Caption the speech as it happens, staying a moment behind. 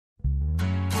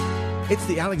It's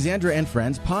the Alexandra and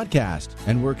Friends podcast,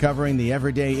 and we're covering the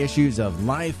everyday issues of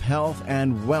life, health,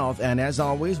 and wealth. And as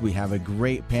always, we have a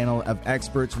great panel of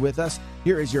experts with us.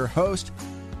 Here is your host,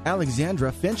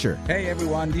 Alexandra Fincher. Hey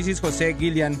everyone, this is Jose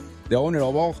Gillian, the owner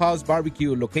of All House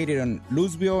Barbecue, located in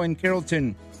Louisville and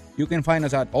Carrollton. You can find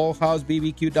us at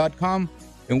allhousebbq.com,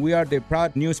 and we are the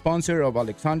proud new sponsor of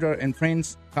Alexandra and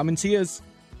Friends. Come and see us.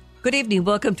 Good evening.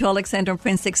 Welcome to Alexandra and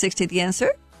Friends 660 The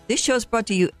Answer. This show is brought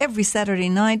to you every Saturday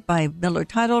night by Miller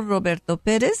Title, Roberto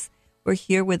Perez. We're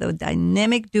here with a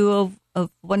dynamic duo of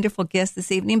wonderful guests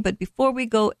this evening. But before we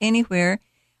go anywhere,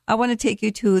 I want to take you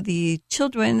to the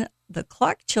children, the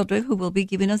Clark children, who will be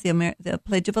giving us the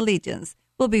Pledge of Allegiance.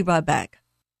 We'll be right back.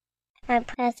 I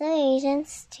pledge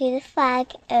allegiance to the flag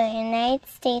of the United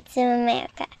States of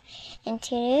America and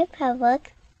to the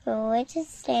republic for which it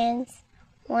stands,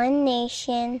 one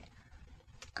nation,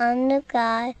 under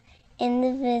God,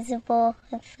 indivisible,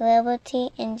 with liberty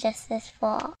and justice for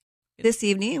all. This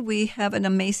evening, we have an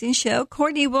amazing show.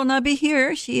 Courtney will not be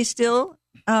here. She is still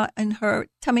in her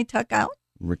tummy tuck out.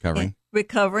 Recovering.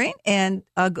 And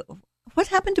what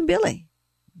happened to Billy?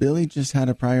 Billy just had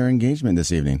a prior engagement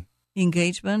this evening.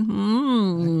 Engagement?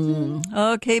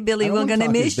 Okay, Billy, we're going to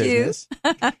miss you.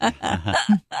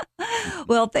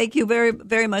 Well, thank you very,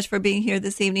 very much for being here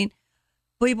this evening.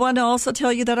 We want to also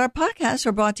tell you that our podcasts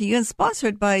are brought to you and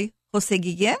sponsored by Jose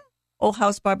Guillen, Old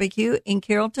House Barbecue in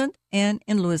Carrollton and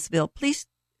in Louisville. Please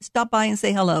stop by and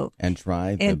say hello. And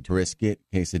try the brisket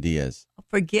quesadillas.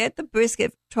 Forget the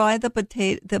brisket. Try the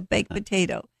baked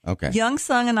potato. Okay. Young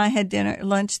son and I had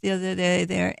lunch the other day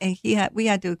there, and we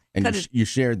had to cut it. You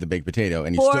shared the baked potato,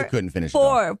 and you still couldn't finish it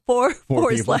all. Four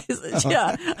slices.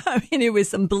 Yeah. I mean, it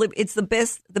was it's the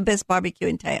best barbecue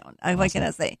in town. Awesome. What can I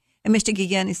say? And Mr.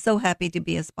 Guillen is so happy to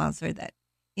be a sponsor that,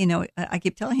 I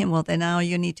keep telling him, well, then now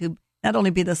you need to not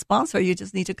only be the sponsor, you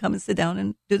just need to come and sit down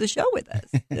and do the show with us.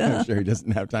 Yeah. I'm sure he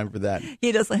doesn't have time for that.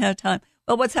 He doesn't have time.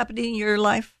 Well, what's happening in your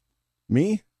life?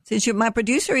 Me? Since my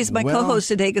producer is my co-host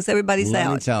today because everybody's out.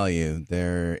 Let me tell you,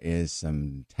 there is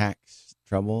some tax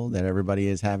trouble that everybody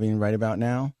is having right about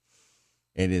now.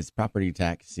 It is property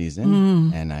tax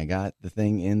season, and I got the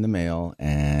thing in the mail,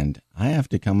 and I have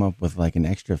to come up with like an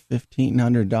extra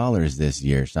 $1,500 this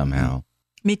year somehow.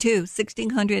 Me too,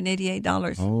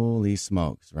 $1,688. Holy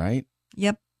smokes, right?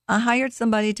 Yep. I hired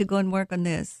somebody to go and work on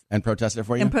this. And protest it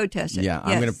for you? And protest it. Yeah,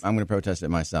 yes. I'm gonna protest it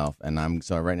myself. And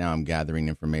so right now I'm gathering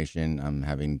information. I'm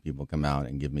having people come out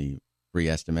and give me free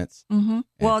estimates. Mm-hmm.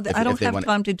 Well, I don't have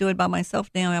time to do it by myself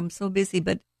now. I'm so busy,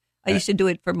 but I used to do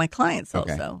it for my clients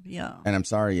also. Yeah. And I'm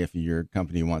sorry if your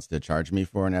company wants to charge me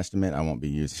for an estimate, I won't be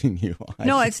using you.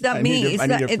 No, it's not me. I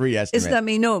need a free estimate. It's not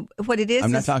me. No, what it is.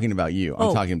 I'm not talking about you.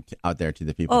 I'm talking out there to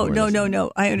the people. Oh,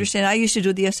 no. I understand. I used to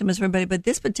do the estimates for everybody, but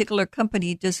this particular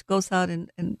company just goes out and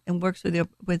works with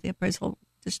the appraisal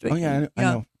district. Oh, yeah. I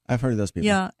know. I've heard of those people.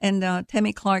 Yeah. And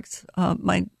Tammy Clark's,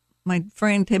 my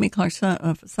friend Tammy Clark's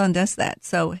son does that.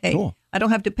 So, hey. Cool. I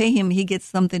don't have to pay him. He gets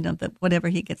something of whatever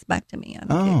he gets back to me.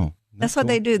 That's what cool.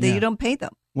 They do. You don't pay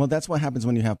them. Well, that's what happens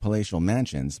when you have palatial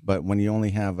mansions. But when you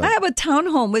only have I have a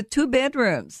townhome with 3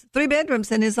 bedrooms,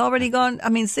 and it's already gone,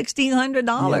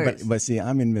 $1,600. Yeah, but see,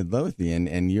 I'm in Midlothian,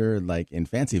 and you're like in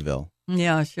Fancyville.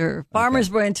 Yeah, sure.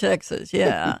 Farmersburg, Texas.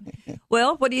 Yeah.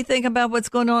 Well, what do you think about what's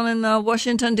going on in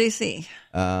Washington, D.C.?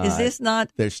 Is this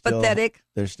not pathetic?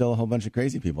 There's still a whole bunch of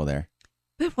crazy people there.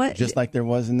 But what? Just like there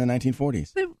was in the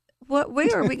 1940s. But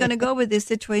where are we going to go with this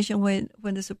situation when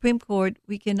the Supreme Court,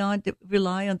 we cannot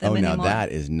rely on them anymore? Oh, now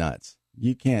that is nuts.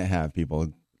 You can't have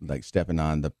people like stepping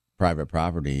on the private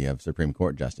property of Supreme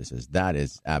Court justices. That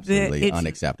is absolutely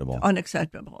unacceptable.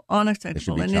 Unacceptable. They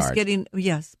should be charged.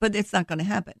 Yes, but it's not going to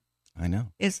happen. I know.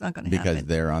 It's not going to happen. Because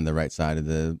they're on the right side of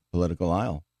the political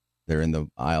aisle. They're in the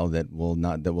aisle that will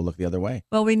look the other way.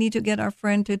 Well, we need to get our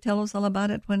friend to tell us all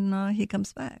about it when he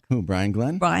comes back. Who, Brian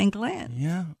Glenn? Brian Glenn.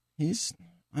 Yeah,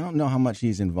 I don't know how much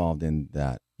he's involved in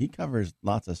that. He covers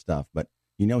lots of stuff, but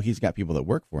he's got people that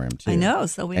work for him too. I know,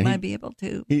 so we might be able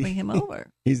to bring him over.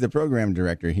 He's the program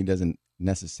director. He doesn't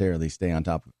necessarily stay on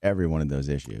top of every one of those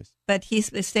issues. But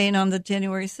he's staying on the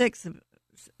January 6th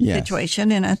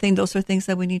situation, and I think those are things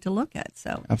that we need to look at.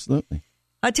 So absolutely.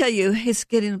 I tell you, it's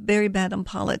getting very bad on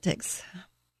politics.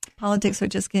 Politics are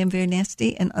just getting very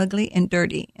nasty and ugly and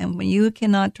dirty. And when you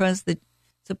cannot trust the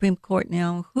Supreme Court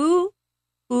now, who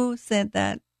sent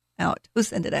that out? Who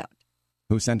sent it out?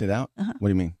 Who sent it out? Uh-huh. What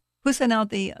do you mean? Who sent out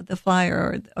the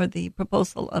flyer or the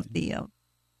proposal of the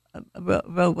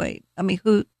roadway? I mean,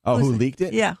 who? Who leaked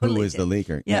it? Yeah. Who was the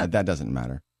leaker? Yeah, that doesn't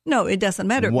matter. No, it doesn't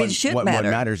matter. It should matter.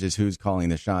 What matters is who's calling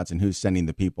the shots and who's sending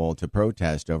the people to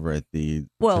protest over at the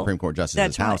Supreme Court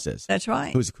justices' houses. That's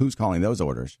right. Who's calling those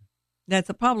orders? That's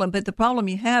a problem. But the problem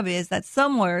you have is that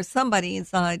somewhere, somebody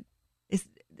inside is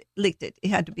leaked it. It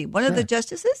had to be one of the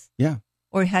justices. Yeah.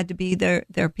 Or it had to be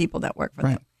their people that work for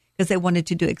them. Because they wanted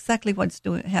to do exactly what's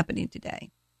happening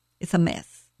today. It's a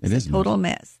mess. It's a total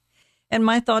mess. And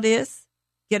my thought is,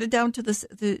 get it down to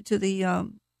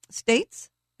the states,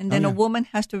 and then a woman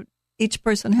each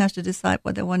person has to decide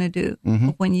what they want to do. Mm-hmm.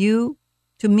 But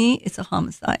to me, it's a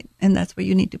homicide, and that's where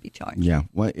you need to be charged. Yeah.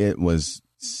 Well,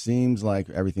 seems like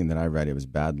everything that I read, it was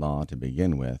bad law to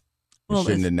begin with. It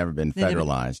shouldn't have never been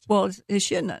federalized. Well, it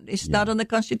shouldn't. It's not on the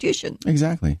Constitution.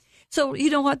 Exactly. So, you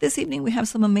know what? This evening we have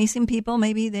some amazing people.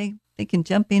 Maybe they can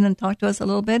jump in and talk to us a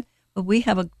little bit. But we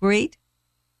have a great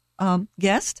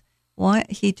guest. Why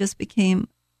he just became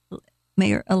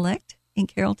mayor-elect in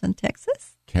Carrollton,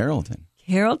 Texas. Carrollton,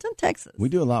 Texas. We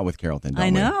do a lot with Carrollton, don't we? I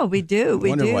know, we do. I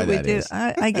wonder why that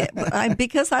is.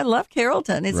 Because I love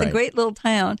Carrollton. It's a great little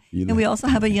town. And we also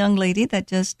have a young lady that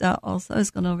just also is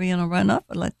going to be on a run-up,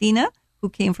 a Latina who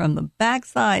came from the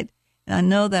backside. And I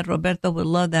know that Roberto would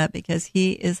love that because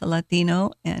he is a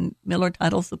Latino and Miller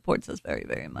Title supports us very,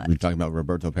 very much. We're talking about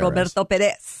Roberto Perez. Roberto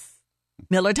Perez,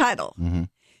 Miller Title. Mm-hmm.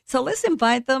 So let's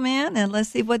invite them in and let's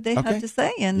see what they have to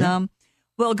say. And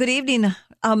well, good evening,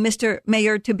 Mr.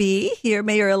 Mayor-to-be here,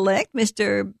 Mayor-elect,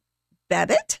 Mr.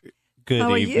 Babbitt. Good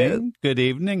How evening. Are you? Good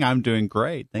evening. I'm doing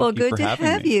great. Thank you good for to having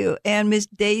have me. you. And Miss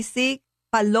Daisy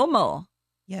Palomo.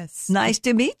 Yes. Nice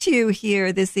to meet you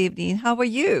here this evening. How are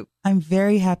you? I'm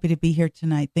very happy to be here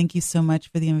tonight. Thank you so much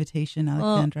for the invitation,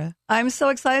 Alexandra. Well, I'm so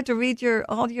excited to read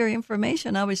all your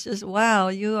information. I was just, wow,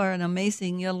 you are an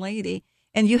amazing young lady.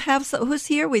 And you have, who's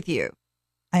here with you?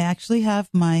 I actually have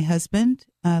my husband,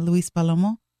 Luis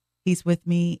Palomo. He's with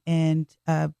me. And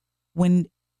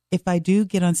if I do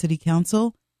get on city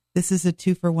council, this is a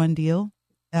 2-for-1 deal.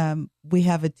 We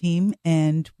have a team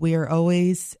and we are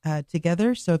always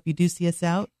together. So if you do see us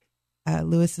out,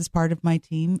 Luis is part of my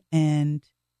team and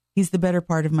he's the better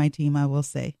part of my team, I will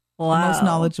say. Wow. The most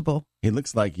knowledgeable. He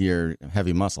looks like you're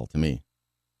heavy muscle to me.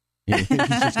 He's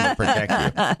just going to protect you.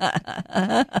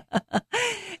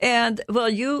 And, well,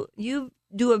 you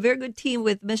do a very good team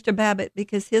with Mr. Babbitt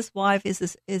because his wife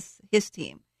is his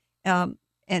team.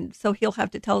 And so he'll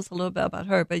have to tell us a little bit about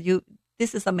her. But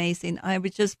this is amazing. I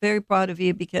was just very proud of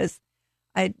you because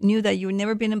I knew that you've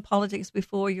never been in politics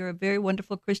before. You're a very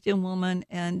wonderful Christian woman.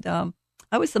 And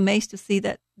I was amazed to see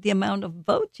that the amount of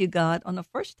votes you got on the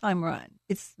first time run.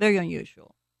 It's very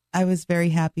unusual. I was very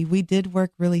happy. We did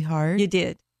work really hard. You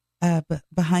did. But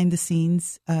behind the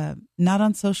scenes, not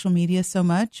on social media so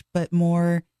much, but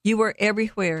more. You were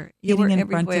everywhere. You were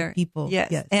everywhere. Front of people.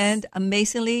 Yes. And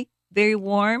amazingly, very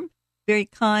warm, very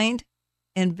kind,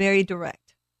 and very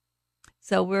direct.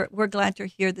 So we're glad you're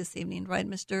here this evening, right,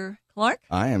 Mr. Clark?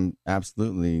 I am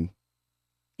absolutely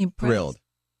thrilled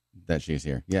that she's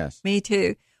here. Yes. Me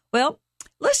too. Well,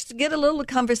 let's get a little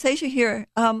conversation here.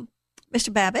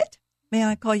 Mr. Babbitt, may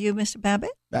I call you Mr.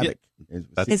 Babbitt? Babbitt.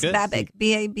 It's Babbitt,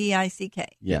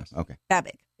 Babick. Yes. Okay.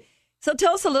 Babbitt. So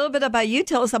tell us a little bit about you.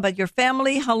 Tell us about your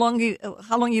family, how long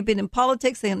you've been in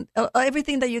politics, and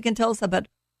everything that you can tell us about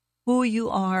who you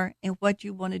are and what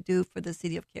you want to do for the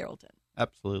city of Carrollton.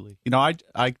 Absolutely.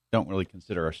 I don't really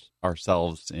consider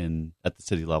ourselves at the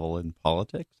city level in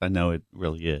politics. I know it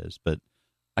really is, but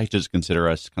I just consider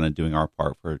us kind of doing our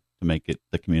part to make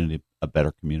the community a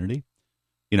better community.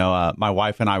 My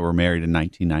wife and I were married in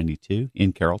 1992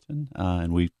 in Carrollton,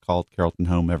 and we've called Carrollton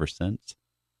home ever since.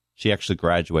 She actually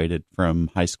graduated from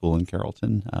high school in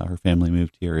Carrollton. Her family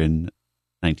moved here in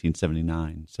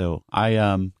 1979. So I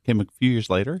came a few years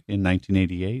later in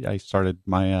 1988. I started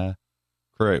my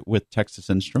career with Texas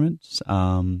Instruments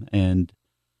and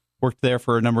worked there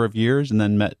for a number of years and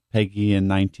then met Peggy in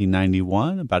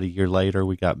 1991. About a year later,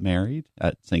 we got married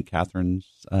at St.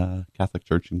 Catherine's Catholic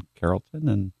Church in Carrollton,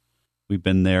 and we've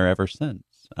been there ever since.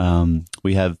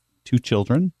 We have 2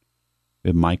 children. We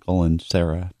have Michael and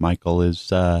Sarah. Michael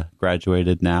is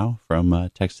graduated now from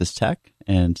Texas Tech,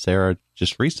 and Sarah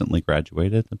just recently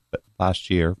graduated last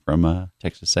year from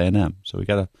Texas A&M. So we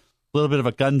got a little bit of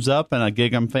a guns up and a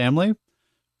gig 'em family,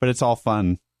 but it's all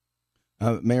fun.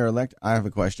 Mayor-elect, I have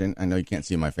a question. I know you can't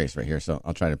see my face right here, so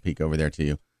I'll try to peek over there to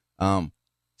you.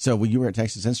 So when you were at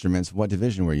Texas Instruments, what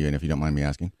division were you in, if you don't mind me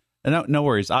asking? No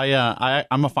worries.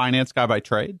 I'm a finance guy by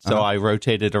trade, so I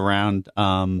rotated around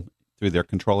through their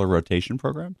controller rotation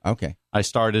program. Okay. I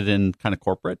started in kind of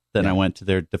corporate, then I went to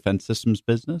their defense systems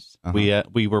business.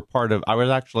 We were I was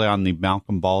actually on the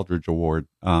Malcolm Baldrige Award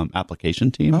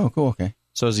application team. Oh, cool. Okay.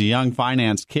 So as a young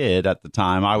finance kid at the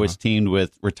time, I was teamed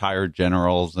with retired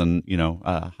generals and,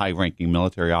 high-ranking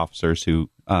military officers who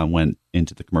went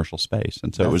into the commercial space.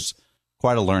 And so it was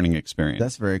quite a learning experience.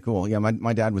 That's very cool. Yeah,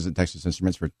 my dad was at Texas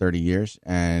Instruments for 30 years,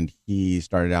 and he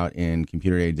started out in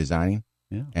computer-aided designing.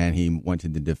 Yeah. And he went to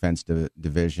the defense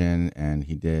division, and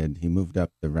he moved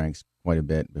up the ranks quite a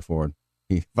bit before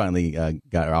he finally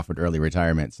got offered early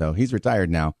retirement. So he's retired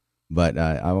now, but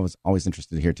I was always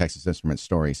interested to hear Texas Instruments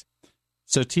stories.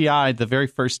 So TI, the very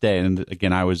first day, and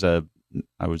again, I was a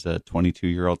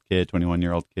 22-year-old kid,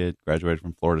 21-year-old kid, graduated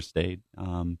from Florida State,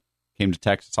 came to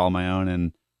Texas all on my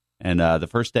own, and the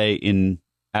first day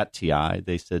at TI,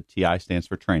 they said TI stands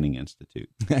for Training Institute.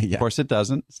 Yeah. Of course, it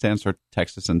doesn't. It stands for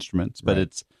Texas Instruments, but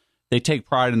Right. they take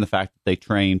pride in the fact that they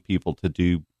train people to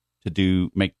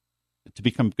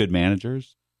become good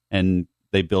managers, and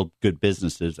they build good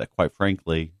businesses that, quite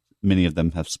frankly, many of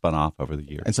them have spun off over the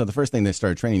years. And so the first thing they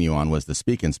started training you on was the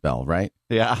speak and spell, right?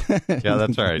 Yeah, yeah,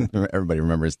 that's right. Everybody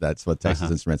remembers that's what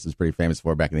Texas Instruments was pretty famous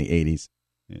for back in the 80s.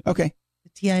 Yeah. Okay. The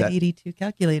TI-82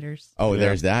 calculators. Oh,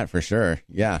 there's that for sure.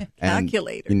 Yeah. And,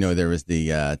 Calculators. there was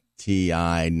the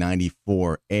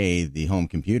TI-94A, the home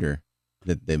computer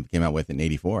that they came out with in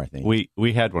 84, I think.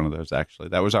 We had one of those, actually.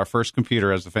 That was our first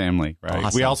computer as a family, right?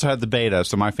 Awesome. We also had the Beta,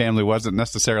 so my family wasn't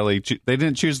necessarily they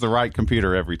didn't choose the right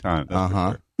computer every time. That's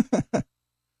for sure.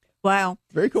 Wow.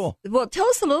 Very cool. Well, tell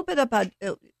us a little bit about,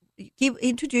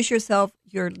 introduce yourself,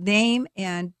 your name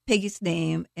and Peggy's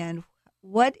name, and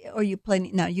what are you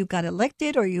planning? Now, you got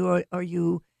elected, or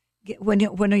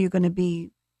when are you going to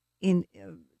be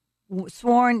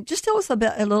sworn? Just tell us a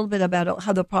little bit about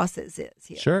how the process is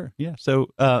here. Sure, yeah.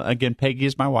 So, again, Peggy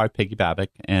is my wife, Peggy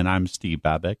Babick, and I'm Steve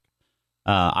Babick.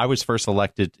 I was first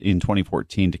elected in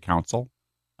 2014 to council.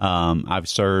 I've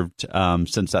served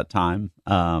since that time,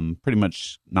 pretty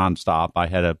much nonstop. I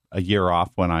had a year off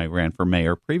when I ran for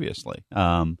mayor previously.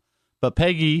 But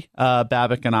Peggy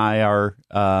Babick and I are,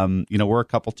 we're a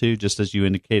couple too, just as you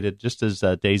indicated, just as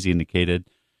Daisy indicated.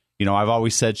 I've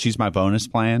always said she's my bonus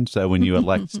plan. So when you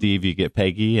elect Steve, you get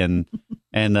Peggy, and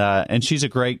she's a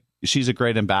great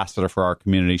ambassador for our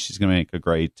community. She's going to make a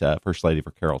great first lady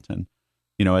for Carrollton.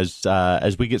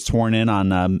 As we get sworn in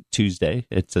on Tuesday,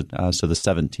 it's so the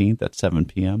 17th at 7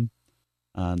 p.m.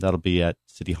 That'll be at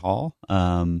City Hall,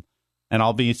 and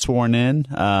I'll be sworn in.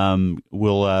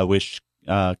 We'll wish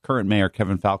current Mayor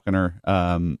Kevin Falconer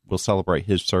will celebrate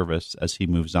his service as he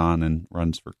moves on and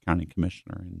runs for county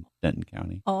commissioner in Denton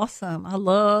County. Awesome. I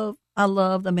love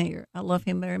the mayor. I love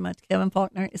him very much. Kevin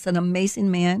Faulkner is an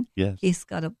amazing man. Yes. He's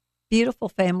got a beautiful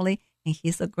family, and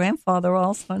he's a grandfather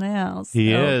also now. So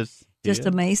He is. Just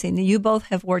amazing. You both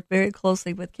have worked very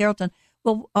closely with Carrollton.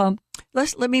 Well,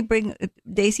 let me bring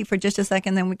Daisy for just a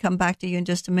second, then we come back to you in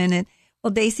just a minute.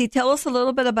 Well, Daisy, tell us a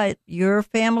little bit about your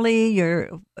family,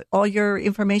 all your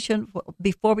information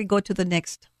before we go to the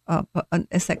next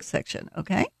section,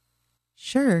 okay?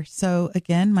 Sure. So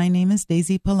again, my name is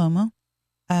Daisy Palomo.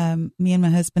 Me and my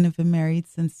husband have been married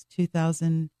since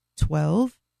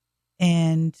 2012,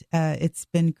 and it's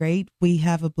been great. We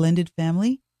have a blended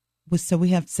family. So we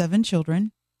have 7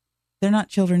 children. They're not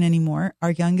children anymore.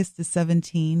 Our youngest is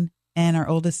 17 and our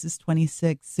oldest is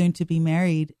 26, soon to be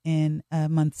married in a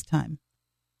month's time.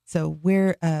 So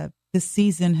this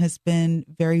season has been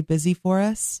very busy for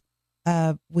us.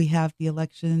 We have the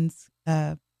elections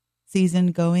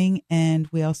season going, and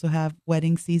we also have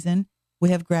wedding season. We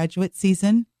have graduate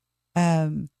season.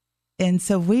 And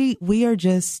so we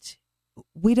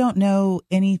don't know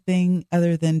anything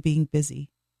other than being busy.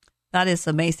 That is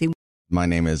amazing. My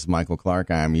name is Michael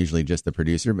Clark. I'm usually just the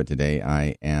producer, but today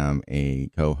I am a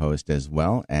co-host as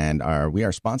well. And we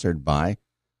are sponsored by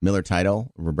Miller Title,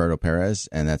 Roberto Perez,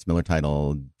 and that's Miller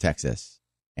Title, Texas.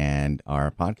 And our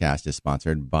podcast is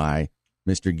sponsored by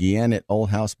Mr. Guillen at Old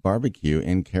House Barbecue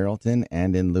in Carrollton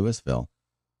and in Louisville.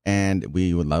 And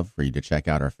we would love for you to check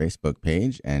out our Facebook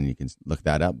page, and you can look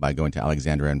that up by going to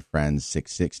Alexandra and Friends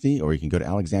 660, or you can go to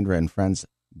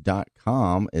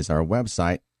alexandraandfriends.com is our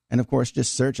website. And, of course,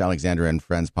 just search Alexandra and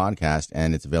Friends podcast,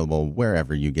 and it's available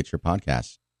wherever you get your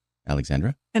podcasts.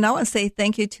 Alexandra? And I want to say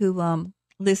thank you to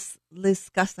Liz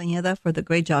Castañeda for the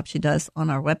great job she does on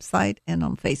our website and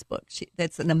on Facebook.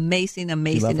 That's an amazing.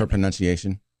 You love her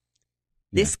pronunciation?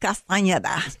 Liz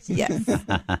Castañeda, yes.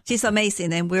 She's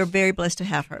amazing, and we're very blessed to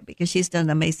have her because she's done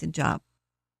an amazing job.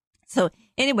 So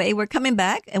anyway, we're coming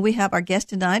back, and we have our guest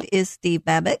tonight is Steve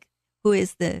Babick, who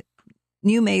is the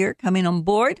new mayor coming on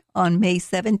board on May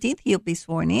 17th. He'll be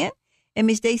sworn in. And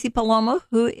Miss Daisy Palomo,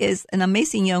 who is an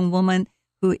amazing young woman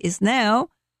who is now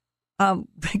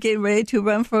getting ready to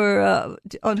run for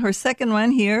on her second run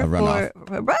here for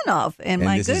a runoff. And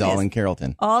my this goodness. Is all in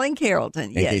Carrollton. All in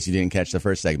Carrollton, In case you didn't catch the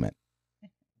first segment.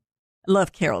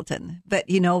 Love Carrollton. But,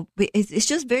 it's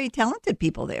just very talented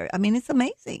people there. I mean, it's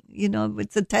amazing.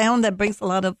 It's a town that brings a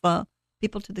lot of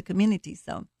people to the community.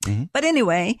 So, Mm-hmm. But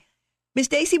anyway, Miss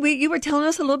Daisy, you were telling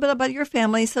us a little bit about your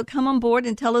family. So come on board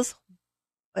and tell us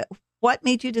what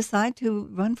made you decide to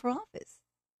run for office.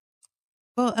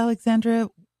 Well, Alexandra,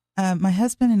 my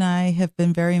husband and I have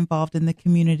been very involved in the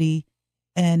community,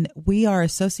 and we are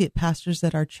associate pastors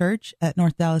at our church at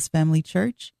North Dallas Family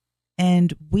Church.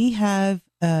 And we have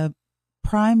a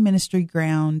prime ministry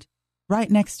ground right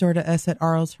next door to us at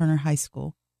R.L. Turner High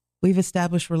School. We've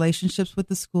established relationships with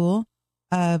the school,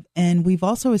 and we've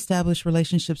also established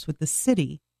relationships with the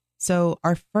city. So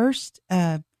our first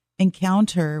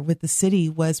encounter with the city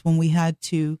was when we had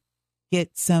to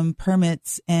get some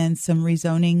permits and some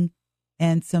rezoning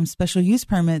and some special use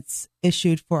permits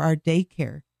issued for our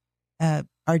daycare.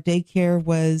 Our daycare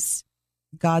was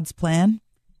God's plan.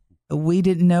 We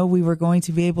didn't know we were going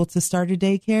to be able to start a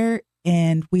daycare,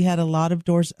 and we had a lot of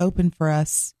doors open for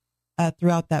us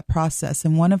throughout that process.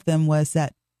 And one of them was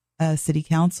at city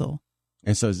council.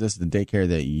 And so is this the daycare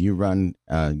that you run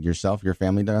yourself, your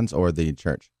family does, or the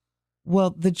church?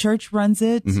 Well, the church runs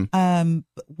it. Mm-hmm.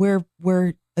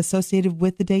 We're associated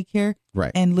with the daycare.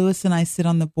 Right. And Lewis and I sit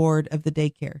on the board of the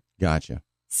daycare. Gotcha.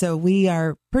 So we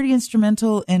are pretty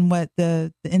instrumental in what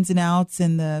the ins and outs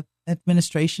and the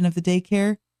administration of the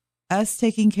daycare. Us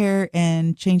taking care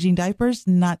and changing diapers,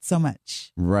 not so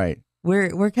much. Right.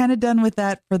 We're kind of done with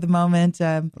that for the moment.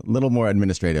 A little more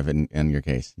administrative in your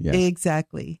case. Yes.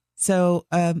 Exactly. So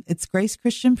it's Grace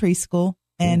Christian Preschool,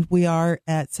 and we are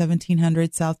at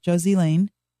 1700 South Josie Lane.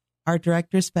 Our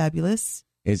director is fabulous.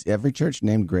 Is every church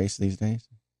named Grace these days?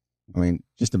 I mean,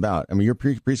 just about. I mean, your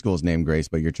preschool is named Grace,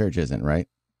 but your church isn't, right?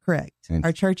 Correct. And-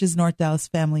 Our church is North Dallas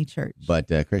Family Church.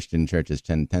 But Christian churches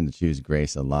tend to choose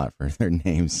Grace a lot for their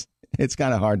names. It's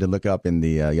kind of hard to look up in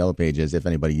the Yellow Pages if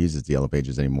anybody uses the Yellow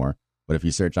Pages anymore. But if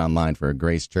you search online for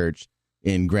Grace Church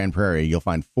in Grand Prairie, you'll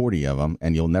find 40 of them,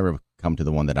 and you'll never come to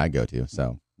the one that I go to.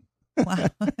 So, Wow.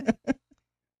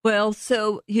 Well,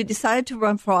 so you decided to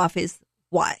run for office.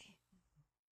 Why?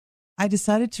 I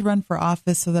decided to run for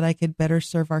office so that I could better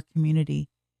serve our community.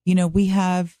 You know, we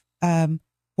have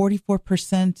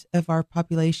 44% of our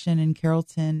population in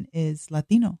Carrollton is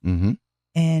Latino. mm-hmm.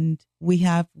 And we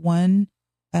have one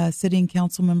city and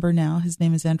council member now. His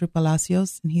name is Andrew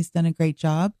Palacios, and he's done a great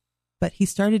job. But he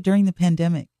started during the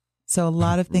pandemic. So a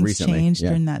lot of things Recently, changed yeah.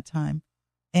 during that time.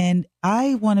 And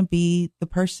I want to be the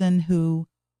person who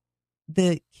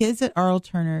the kids at R.L.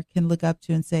 Turner can look up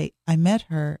to and say, I met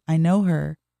her, I know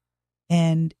her.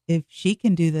 And if she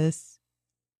can do this,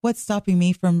 what's stopping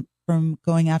me from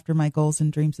going after my goals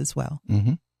and dreams as well?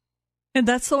 Mm-hmm. And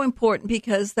that's so important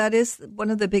because that is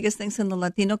one of the biggest things in the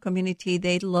Latino community.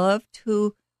 They love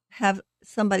to have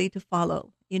somebody to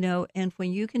follow, you know, and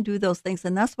when you can do those things,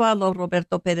 and that's why I love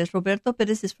Roberto Perez. Roberto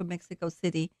Perez is from Mexico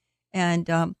City,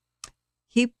 and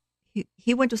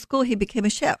he went to school. He became a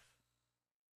chef.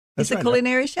 That's He's right. a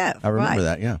culinary chef. I remember right?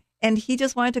 that, yeah. And he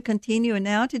just wanted to continue. And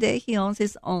now today he owns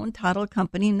his own title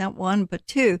company, not one, but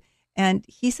two. And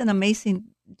he's an amazing,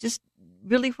 just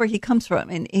really where he comes from.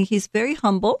 And he's very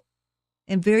humble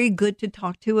and very good to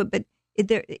talk to. But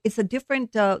it's a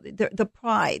different, the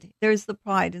pride. There's the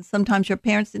pride. And sometimes your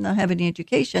parents did not have any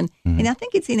education. Mm-hmm. And I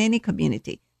think it's in any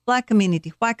community, Black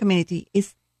community, white community,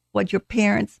 is what your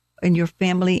parents and your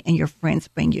family and your friends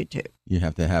bring you to. You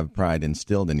have to have pride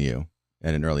instilled in you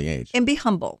at an early age. And be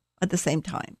humble at the same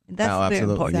time. That's very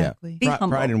absolutely, important. Exactly. Yeah. Be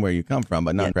humble. Pride in where you come from,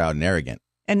 but not proud and arrogant.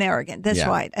 And arrogant. That's Yeah.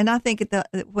 right. And I think that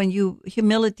when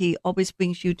humility always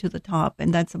brings you to the top,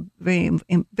 and that's a very,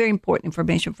 very important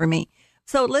information for me.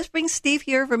 So let's bring Steve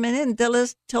here for a minute and tell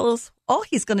us all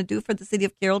he's going to do for the city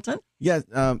of Carrollton. Yes,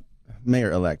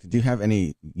 Mayor-elect, do you have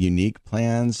any unique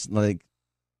plans, like,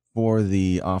 for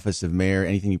the office of mayor?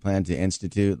 Anything you plan to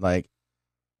institute, like,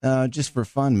 just for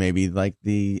fun, maybe, like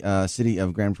the city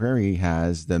of Grand Prairie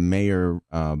has the mayor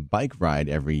bike ride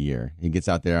every year. He gets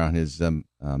out there on his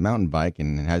mountain bike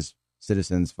and has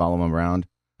citizens follow him around.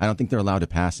 I don't think they're allowed to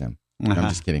pass him. No, I'm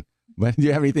just kidding. But do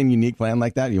you have anything unique planned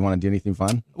like that? You want to do anything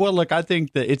fun? Well, look, I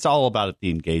think that it's all about the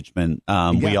engagement.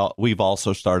 We've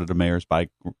also started a mayor's bike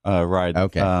ride.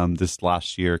 Okay. This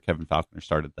last year, Kevin Falconer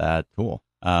started that. Cool.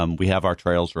 We have our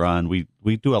trails run.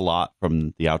 We do a lot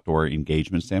from the outdoor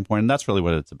engagement standpoint, and that's really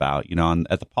what it's about. You know,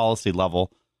 at the policy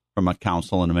level, from a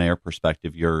council and a mayor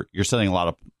perspective, you're setting a lot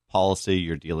of policy.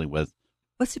 You're dealing with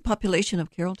What's the population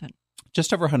of Carrollton?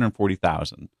 just over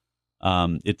 140,000.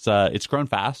 It's grown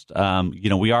fast. You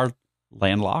know, we are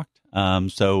landlocked.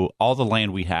 So all the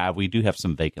land we do have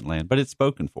some vacant land, but it's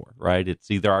spoken for, right?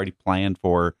 It's either already planned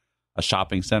for a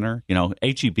shopping center. You know,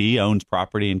 HEB owns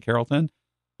property in Carrollton.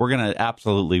 we're going to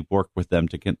absolutely work with them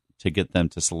to get them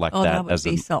to select that would as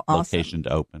be a so awesome. location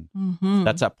to open. Mm-hmm.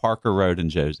 That's at Parker Road in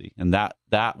Josie, and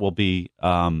that will be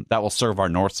that will serve our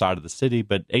north side of the city.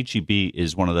 But HEB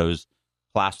is one of those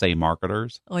Class A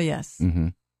marketers. Oh, yes. Mm-hmm.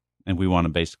 And we want to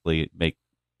basically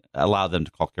allow them to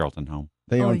call Carrollton home.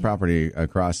 They own yeah. property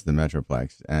across the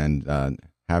Metroplex and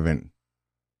haven't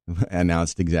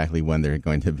announced exactly when they're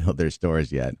going to build their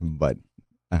stores yet. But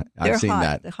They're I've seen hot.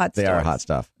 that. They're hot They are stores. hot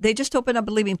stuff. They just opened up, I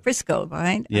believe, in Frisco,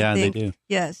 right? Yeah, I they think. do.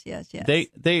 Yes. They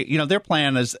their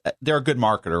plan is they're a good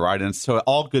marketer, right? And so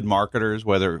all good marketers,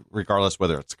 regardless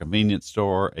whether it's a convenience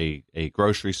store, a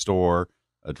grocery store,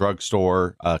 a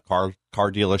drugstore, car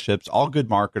dealerships, all good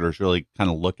marketers really kind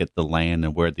of look at the land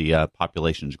and where the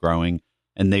population's growing,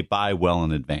 and they buy well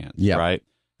in advance, right?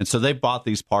 And so they bought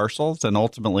these parcels, and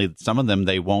ultimately some of them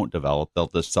they won't develop; they'll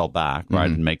just sell back,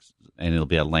 right? And it'll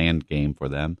be a land game for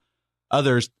them.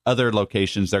 Other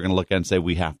locations they're going to look at and say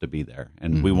we have to be there,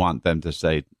 and we want them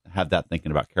to have that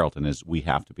thinking about Carrollton is we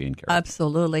have to be in Carrollton.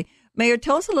 Absolutely. Mayor,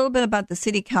 tell us a little bit about the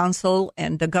city council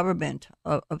and the government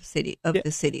of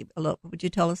the city. Would you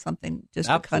tell us something? Just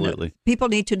Absolutely. People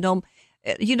need to know.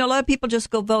 A lot of people just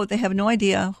go vote. They have no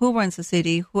idea who runs the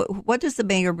city. What does the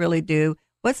mayor really do?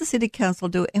 What's the city council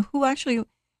do? And who actually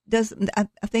does? I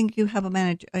think you have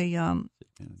a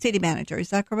city manager.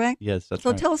 Is that correct? Yes, that's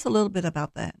right. right. So tell us a little bit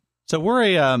about that. So we're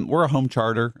a home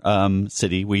charter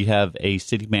city. We have a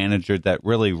city manager that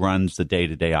really runs the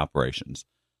day-to-day operations.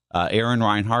 Erin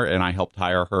Reinhardt, and I helped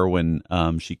hire her when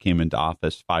she came into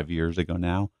office 5 years ago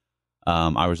now.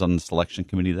 I was on the selection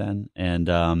committee then,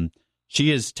 and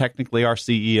she is technically our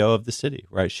CEO of the city,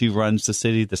 right? She runs the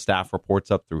city. The staff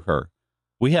reports up through her.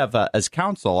 We have, as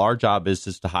council, our job is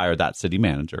to hire that city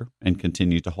manager and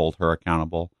continue to hold her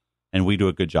accountable, and we do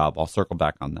a good job. I'll circle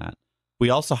back on that. We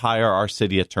also hire our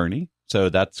city attorney. So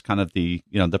that's kind of the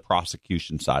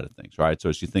prosecution side of things, right? So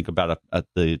as you think about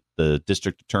the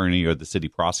district attorney or the city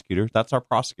prosecutor, that's our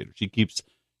prosecutor. She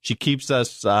keeps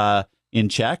us in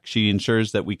check. She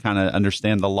ensures that we kind of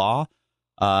understand the law,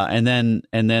 and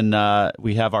then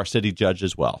we have our city judge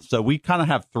as well. So we kind of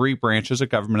have three branches of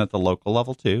government at the local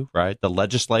level too, right? The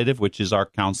legislative, which is our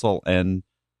council and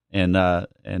the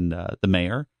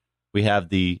mayor. We have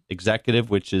the executive,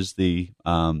 which is the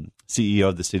CEO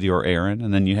of the city, or Erin,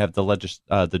 and then you have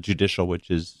the judicial,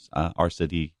 which is our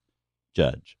city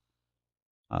judge.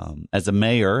 As a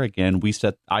mayor, again,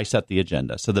 I set the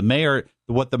agenda. So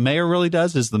what the mayor really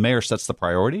does is the mayor sets the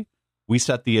priority. We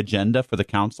set the agenda for the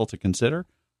council to consider,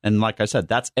 and like I said,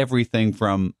 that's everything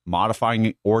from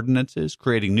modifying ordinances,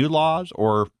 creating new laws,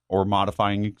 or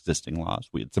modifying existing laws.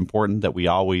 It's important that we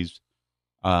always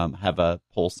have a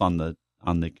pulse on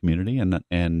the community,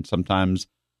 and sometimes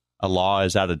a law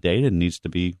is out of date and needs to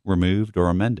be removed or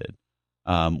amended.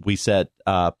 We set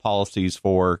policies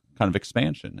for kind of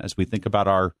expansion as we think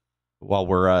about while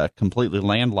we're completely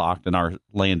landlocked and our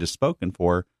land is spoken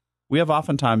for, we have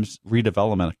oftentimes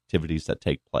redevelopment activities that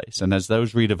take place. And as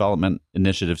those redevelopment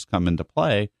initiatives come into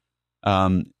play,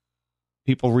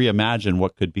 people reimagine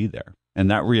what could be there.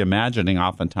 And that reimagining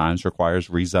oftentimes requires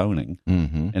rezoning.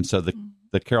 Mm-hmm. And so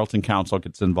the Carrollton Council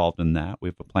gets involved in that. We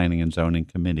have a planning and zoning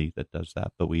committee that does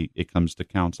that, but it comes to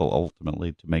council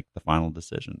ultimately to make the final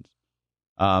decisions.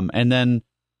 And then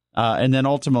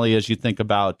ultimately, as you think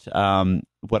about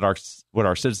what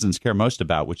our citizens care most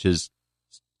about, which is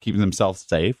keeping themselves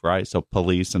safe, right? So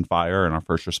police and fire and our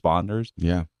first responders.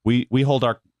 Yeah, we hold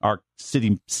our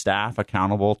city staff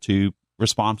accountable to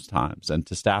response times and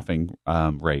to staffing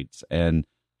rates, and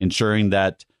ensuring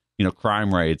that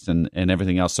crime rates and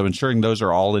everything else. So ensuring those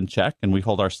are all in check, and we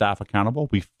hold our staff accountable.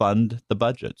 We fund the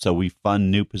budget. So we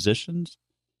fund new positions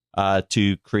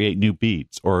to create new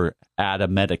beats or add a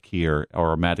medic here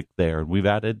or a medic there. And we've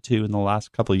added 2 in the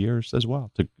last couple of years as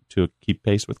well to keep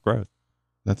pace with growth.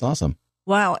 That's awesome.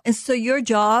 Wow. And so your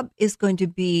job is going to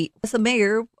be, as a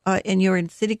mayor, and you're in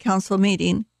city council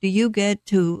meeting, do you get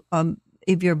to,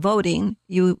 if you're voting,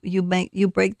 you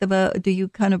break the vote? Do you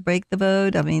kind of break the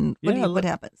vote? I mean, what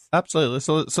happens? Absolutely.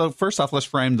 So first off, let's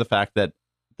frame the fact that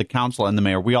the council and the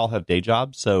mayor, we all have day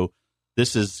jobs. So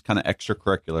this is kind of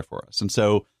extracurricular for us. And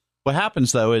so what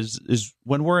happens though is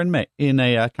when we're in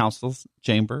a council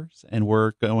chambers and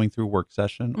we're going through work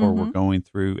session or we're going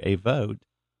through a vote,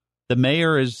 the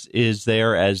mayor is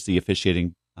there as the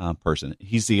officiating person.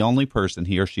 He's the only person,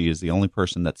 he or she is the only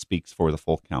person that speaks for the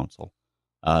full council.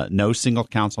 No single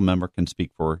council member can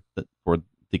speak for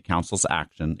the council's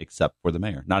action except for the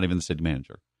mayor, not even the city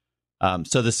manager.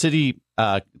 So the city,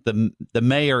 the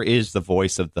mayor is the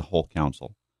voice of the whole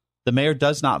council. The mayor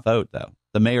does not vote, though.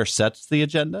 The mayor sets the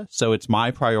agenda, so it's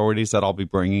my priorities that I'll be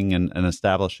bringing and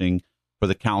establishing for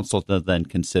the council to then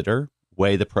consider,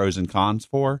 weigh the pros and cons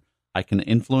for. I can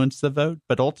influence the vote,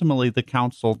 but ultimately the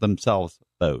council themselves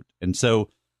vote. And so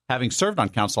having served on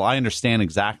council, I understand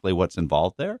exactly what's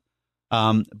involved there.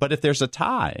 But if there's a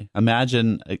tie,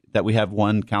 imagine that we have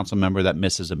one council member that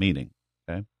misses a meeting.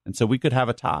 Okay. And so we could have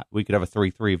a tie. We could have a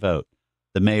 3-3 vote.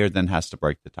 The mayor then has to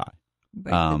break the tie.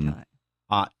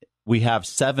 We have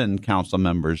 7 council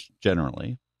members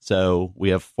generally. So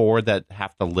we have 4 that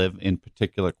have to live in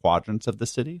particular quadrants of the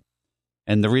city.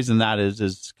 And the reason that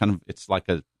is kind of, it's like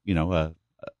it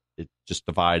just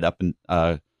divide up in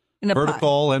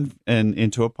vertical and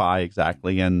into a pie,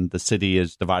 exactly. And the city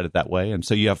is divided that way. And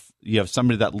so you have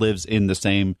somebody that lives in the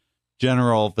same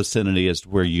general vicinity as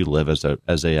where you live as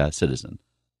a citizen.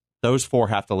 Those 4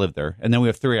 have to live there. And then we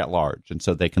have 3 at large. And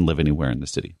so they can live anywhere in the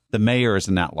city. The mayor is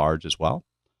an at large as well.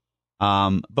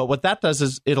 But what that does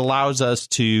is it allows us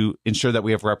to ensure that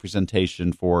we have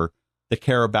representation for the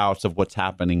careabouts of what's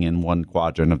happening in one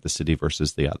quadrant of the city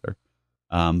versus the other.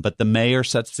 But the mayor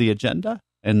sets the agenda,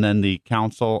 and then the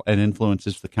council and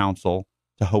influences the council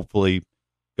to hopefully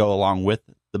go along with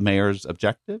the mayor's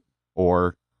objective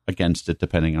or against it,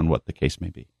 depending on what the case may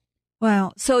be.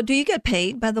 Wow. So do you get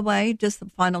paid, by the way? Just the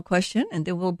final question, and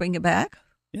then we'll bring it back.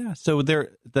 Yeah. So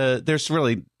there's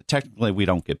really, technically, we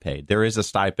don't get paid. There is a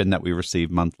stipend that we receive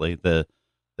monthly. The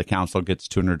council gets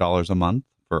 $200 a month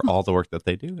for all the work that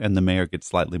they do, and the mayor gets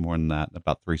slightly more than that,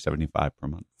 about $375 per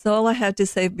month. So all I have to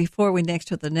say before we next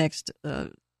to the next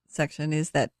section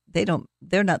is that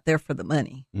they're not there for the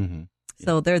money. Mm-hmm.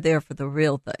 So they're there for the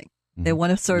real thing. Mm-hmm. They want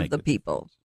to serve the people.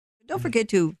 Don't forget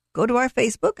to go to our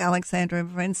Facebook, Alexandra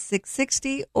and Friends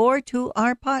 660, or to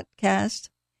our podcast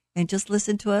and just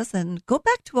listen to us and go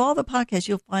back to all the podcasts.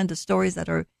 You'll find the stories that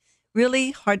are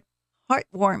really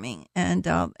heartwarming and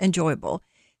enjoyable.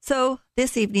 So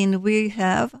this evening we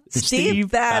have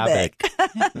Steve Babick.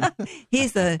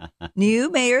 He's the new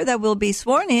mayor that will be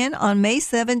sworn in on May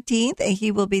 17th, and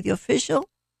he will be the official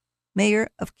mayor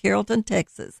of Carrollton,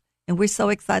 Texas. And we're so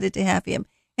excited to have him.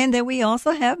 And then we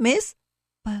also have Miss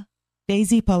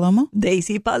Daisy Palomo.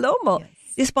 Daisy Palomo. Yes.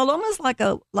 This Palomo is like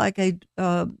a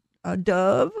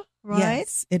dove, right?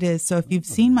 Yes, it is. So if you've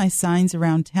seen my signs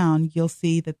around town, you'll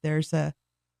see that there's a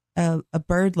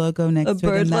bird logo next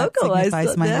to it, and that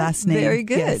signifies my last name. Very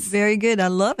good. Yes. Very good. I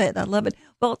love it.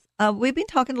 Well, we've been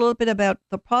talking a little bit about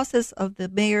the process of the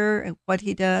mayor and what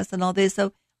he does and all this.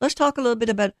 So let's talk a little bit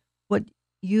about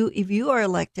if you are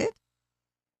elected,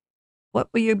 what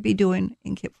will you be doing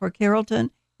for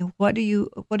Carrollton, and what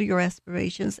are your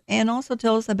aspirations? And also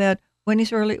tell us about when is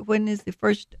the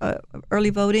first early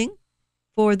voting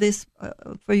for this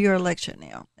for your election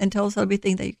now, and tell us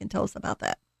everything that you can tell us about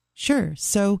that. Sure.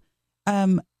 So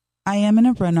I am in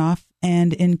a runoff,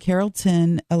 and in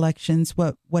Carrollton elections,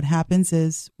 what happens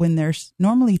is when there's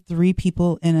normally 3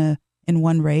 people in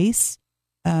one race,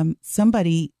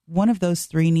 one of those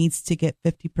 3 needs to get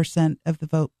 50% of the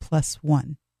vote plus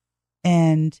 1.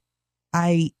 And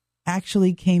I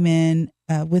actually came in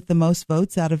with the most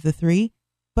votes out of the 3,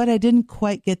 but I didn't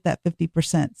quite get that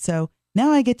 50%. So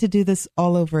now I get to do this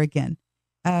all over again.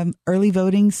 Early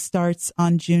voting starts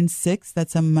on June 6th.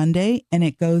 That's a Monday, and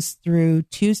it goes through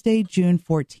Tuesday, June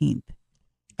 14th.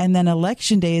 And then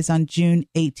election day is on June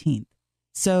 18th.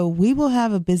 So we will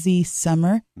have a busy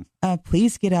summer.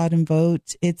 Please get out and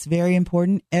vote. It's very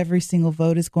important. Every single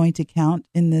vote is going to count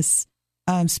in this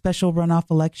special runoff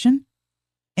election.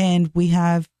 And we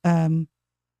have,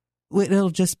 it'll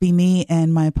just be me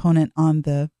and my opponent on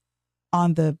the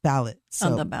ballot. So,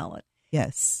 on the ballot.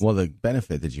 Yes. Well, the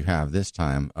benefit that you have this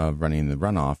time of running the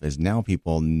runoff is now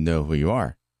people know who you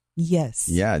are. Yes.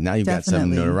 Yeah. Now you've got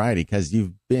some notoriety because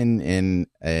you've been in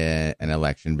an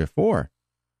election before.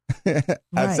 Right.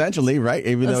 Essentially, right?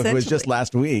 Even though it was just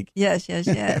last week. Yes.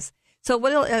 So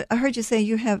what else? I heard you say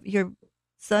your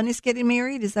son is getting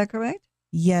married. Is that correct?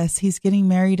 Yes. He's getting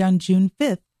married on June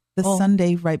 5th. The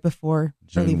Sunday right before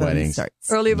early voting starts.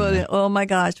 Early voting. Oh my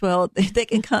gosh! Well, they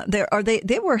can come.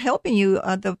 They were helping you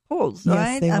at the polls,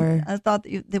 right? Yes, they were. I thought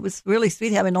it was really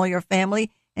sweet having all your family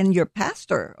and your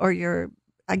pastor, or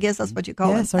I guess that's what you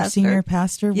call it. Yes, our senior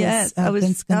pastor was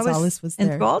Vince Gonzalez was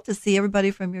there. Enthralled to see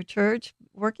everybody from your church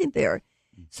working there.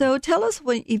 So tell us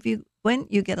when you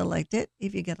get elected,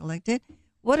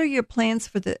 what are your plans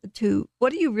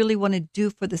what do you really want to do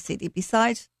for the city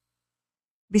besides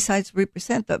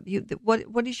represent them?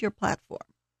 What is your platform?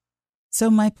 So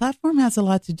my platform has a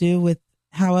lot to do with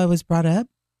how I was brought up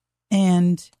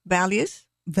and values,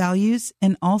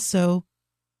 and also,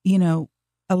 a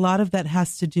lot of that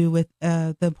has to do with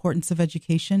the importance of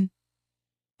education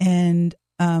and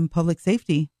public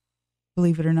safety.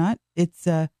 Believe it or not, it's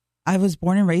I was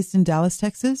born and raised in Dallas,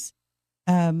 Texas,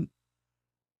 early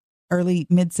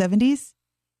mid 70s.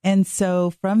 And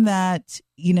so from that,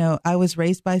 I was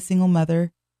raised by a single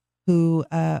mother who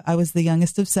I was the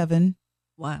youngest of 7.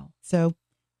 Wow. So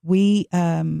we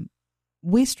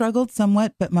struggled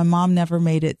somewhat, but my mom never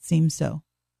made it seem so.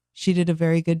 She did a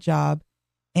very good job,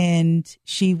 and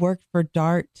she worked for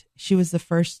DART. She was the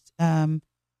first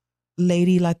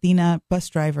lady Latina bus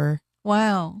driver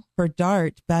Wow. for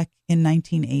DART back in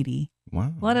 1980.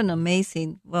 Wow. What an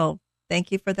amazing,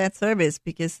 thank you for that service,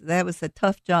 because that was a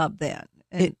tough job then.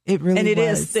 And It really and it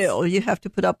was. is still. You have to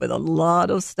put up with a lot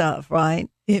of stuff, right?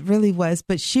 It really was.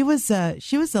 But she was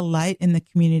a light in the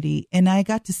community, and I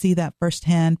got to see that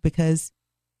firsthand because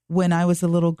when I was a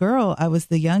little girl, I was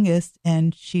the youngest,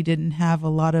 and she didn't have a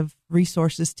lot of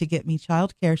resources to get me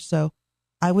childcare. So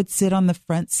I would sit on the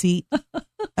front seat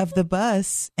of the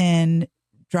bus and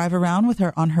drive around with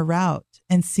her on her route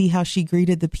and see how she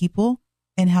greeted the people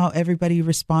and how everybody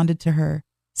responded to her.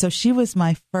 So she was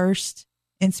my first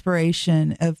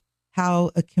inspiration of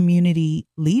how a community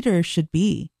leader should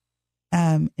be.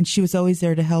 And she was always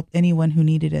there to help anyone who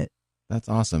needed it. That's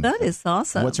awesome. That is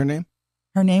awesome. What's her name?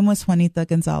 Her name was Juanita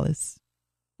Gonzalez.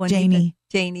 Janie.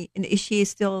 Janie. And is she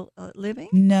still living?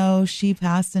 No, she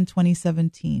passed in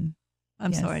 2017.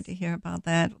 I'm Yes. sorry to hear about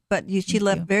that. But she Thank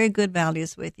left you. very good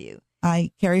values with you.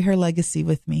 I carry her legacy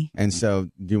with me. And so,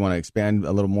 do you want to expand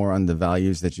a little more on the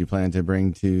values that you plan to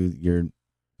bring to your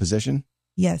position?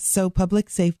 Yes. So public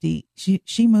safety.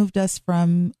 She moved us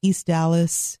from East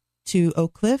Dallas to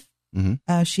Oak Cliff.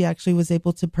 Mm-hmm. She actually was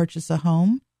able to purchase a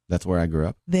home That's where I grew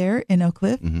up. there in Oak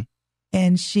Cliff. Mm-hmm.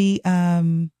 And she,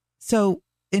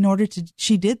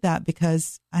 she did that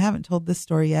because I haven't told this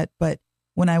story yet, but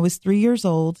when I was 3 years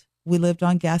old, we lived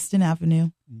on Gaston Avenue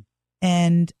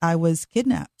and I was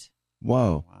kidnapped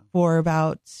Whoa. for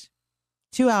about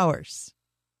 2 hours.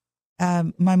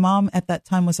 My mom at that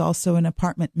time was also an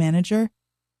apartment manager,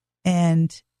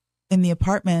 and in the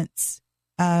apartments,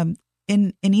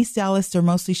 in East Dallas, they're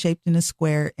mostly shaped in a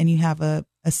square, and you have a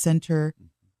center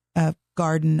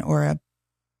garden or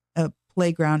a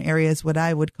playground area is what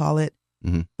I would call it.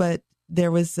 Mm-hmm. But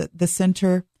there was the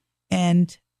center,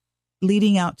 and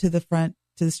leading out to the front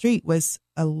to the street was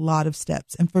a lot of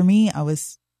steps. And for me, I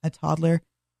was a toddler.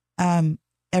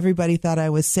 Everybody thought I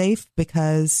was safe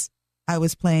because I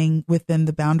was playing within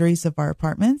the boundaries of our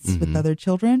apartments Mm-hmm. with other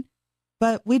children.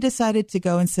 But we decided to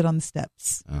go and sit on the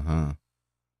steps Uh-huh.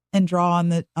 and draw on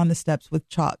the steps with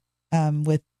chalk,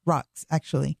 with rocks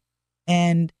actually.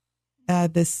 And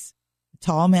this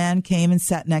tall man came and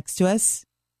sat next to us,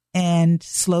 and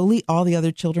slowly all the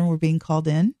other children were being called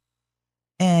in,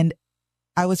 and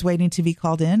I was waiting to be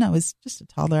called in. I was just a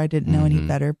toddler. I didn't know any Mhm.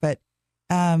 better, but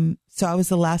so I was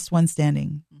the last one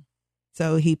standing.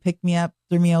 So he picked me up,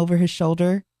 threw me over his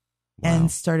shoulder, Wow.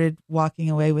 and started walking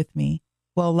away with me.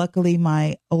 Well, luckily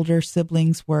my older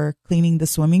siblings were cleaning the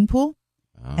swimming pool,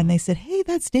 Oh. and they said, "Hey,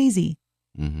 that's Daisy."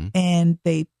 Mm-hmm. And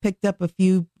they picked up a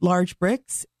few large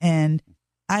bricks, and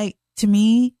I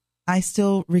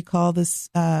still recall this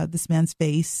man's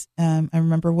face. I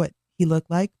remember what he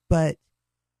looked like, but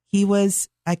he was,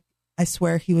 I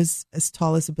swear he was as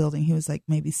tall as a building. He was like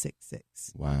maybe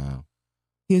 6'6". Wow.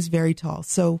 He was very tall.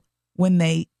 So when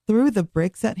they threw the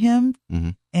bricks at him,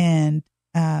 Mhm. and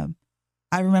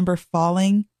I remember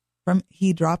falling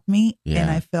he dropped me, and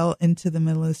Yeah. I fell into the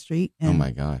middle of the street. And Oh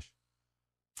my gosh.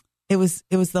 It was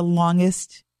the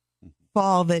longest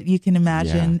fall that you can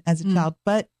imagine as a child.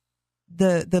 But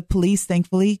the police,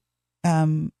 thankfully,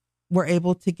 were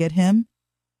able to get him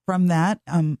from that.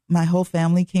 My whole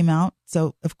family came out.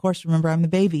 So, of course, remember, I'm the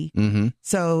baby. Mm-hmm.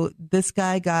 So this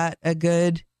guy got a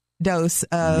good dose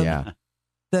of Yeah.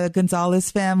 the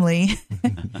Gonzalez family.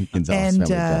 Gonzalez And, family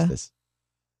justice.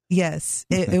 Yes,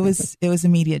 it was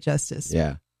immediate justice.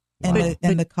 Yeah. And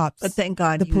Wow. the cops, But thank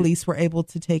God the you- police were able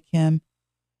to take him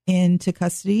into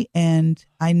custody, and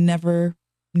I never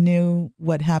knew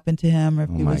what happened to him or if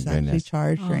Oh, he my was actually goodness.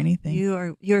 charged or anything.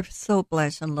 You're so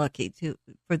blessed and lucky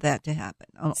for that to happen.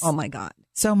 Oh my God.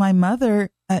 So my mother,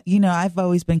 I've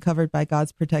always been covered by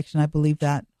God's protection. I believe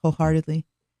that wholeheartedly.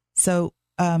 So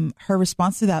her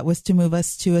response to that was to move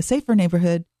us to a safer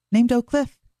neighborhood named Oak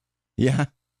Cliff. Yeah.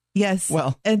 Yes.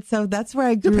 Well, and so that's where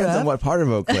I grew depends up. on what part of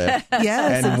Oak Cliff.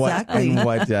 Yes, and exactly.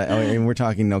 and we're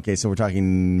talking, okay, so we're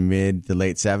talking mid to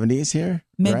late 70s here?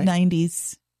 Mid right?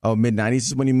 90s. Oh, mid 90s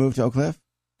is when you moved to Oak Cliff?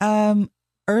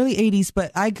 Early 80s,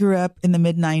 but I grew up in the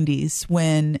mid 90s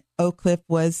when Oak Cliff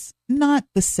was not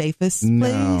the safest No.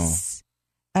 place.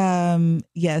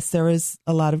 Yes, there was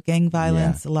a lot of gang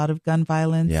violence, a lot of gun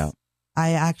violence. Yeah.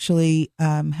 I actually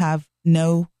have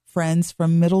no friends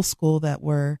from middle school that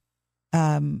were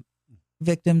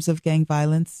victims of gang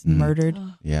violence, Mhm. murdered.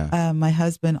 Yeah. My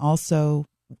husband also,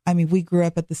 I mean, we grew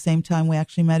up at the same time. We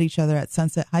actually met each other at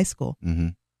Sunset High School. Mm-hmm.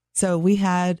 So we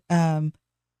had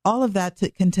all of that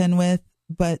to contend with,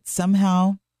 but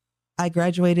somehow I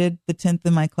graduated the 10th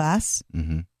in my class.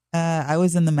 Mm-hmm. I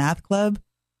was in the math club.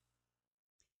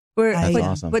 That's what,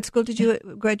 awesome. what school did you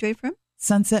graduate from?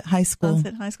 Sunset High School.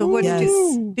 Sunset High School. What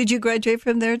did you graduate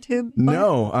from there too?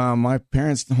 No, my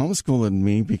parents homeschooled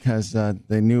me because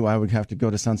they knew I would have to go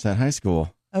to Sunset High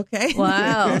School. Okay.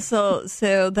 Wow.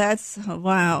 So that's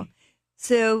wow.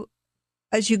 So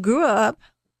as you grew up,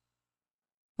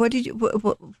 what did you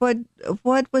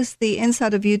what was the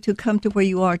inside of you to come to where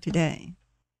you are today?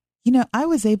 You know, I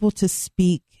was able to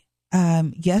speak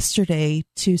yesterday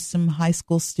to some high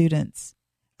school students.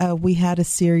 We had a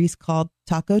series called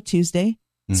Taco Tuesday,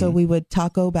 so Mhm. we would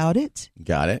taco about it.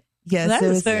 Got it. Yes, That it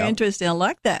is was- very interesting. I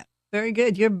like that. Very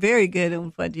good. You're very good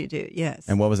in what you do. Yes.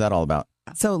 And what was that all about?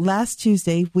 So last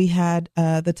Tuesday we had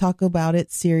the Taco About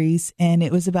It series, and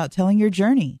it was about telling your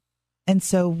journey. And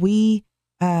so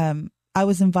I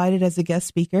was invited as a guest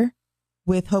speaker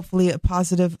with hopefully a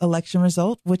positive election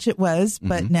result, which it was.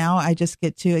 But now I just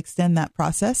get to extend that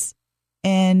process.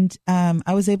 And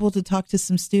I was able to talk to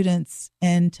some students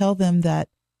and tell them that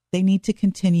they need to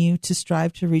continue to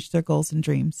strive to reach their goals and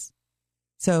dreams.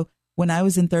 So when I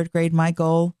was in third grade, my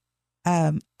goal,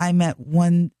 I met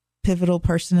one pivotal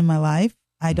person in my life.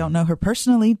 I don't know her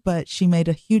personally, but she made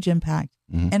a huge impact.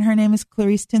 Mhm. And her name is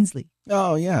Clarice Tinsley.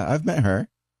 Oh, yeah, I've met her.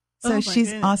 So Oh, my she's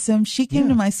goodness. awesome. She came Yeah.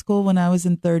 to my school when I was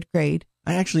in third grade.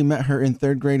 I actually met her in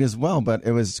third grade as well, but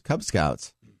it was Cub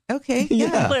Scouts. Okay.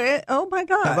 Yeah. Claire, oh my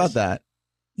gosh. How about that?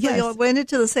 So Yes. you went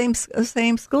into the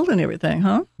same school and everything,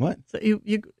 huh? What? So you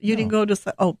didn't No. go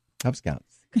to Cub Scouts.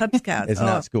 Cub Scouts. It's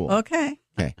not school. Okay.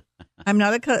 Okay. I'm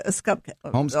not a Cub Scout.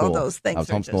 Homeschool. All those things. I was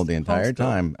are homeschooled just the entire homeschool.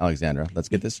 time, Alexandra. Let's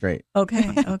get this straight. Okay.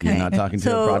 Okay. You're not talking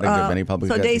to a product of any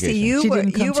public So Daisy, education. you She were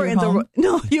didn't come you to were your in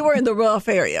home? you were in the rough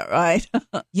area, right?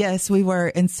 Yes, we were.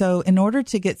 And so in order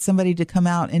to get somebody to come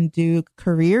out and do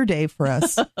career day for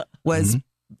us was,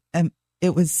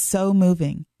 it was so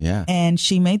moving. Yeah. And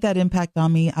she made that impact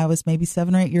on me. I was maybe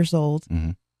 7 or 8 years old.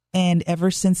 Mhm. And ever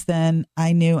since then,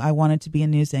 I knew I wanted to be a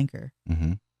news anchor.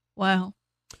 Mm-hmm. Wow.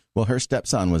 Well, her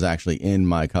stepson was actually in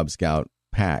my Cub Scout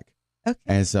pack. Okay.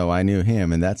 And so I knew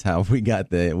him, and that's how we got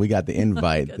the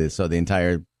invite. So the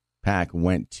entire pack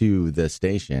went to the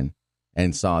station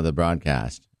and saw the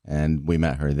broadcast, and we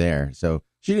met her there. So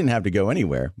she didn't have to go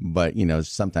anywhere, but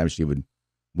sometimes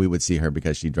we would see her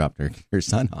because she dropped her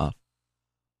son off.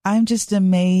 I'm just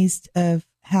amazed of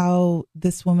how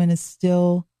this woman is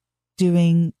still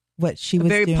doing what she A was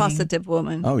very doing. positive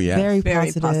woman. Oh yeah, Very Very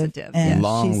positive. positive, And she's-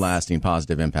 long-lasting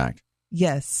positive impact.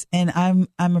 Yes. And I'm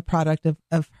a product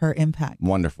of her impact.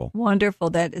 Wonderful.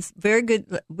 Wonderful. That is very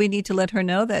good. We need to let her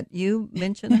know that you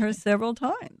mentioned her several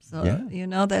times. So,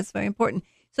 Yeah. that's very important.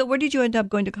 So where did you end up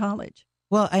going to college?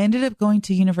 Well, I ended up going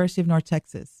to University of North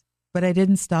Texas, but I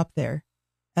didn't stop there.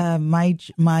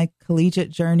 My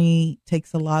collegiate journey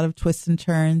takes a lot of twists and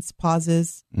turns,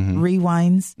 pauses,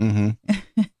 rewinds.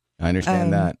 Mm-hmm. I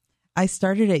understand that. I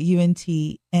started at UNT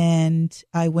and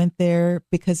I went there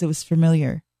because it was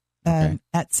familiar. Okay.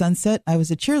 At Sunset, I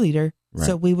was a cheerleader. Right.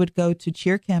 So we would go to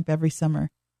cheer camp every summer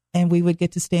and we would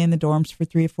get to stay in the dorms for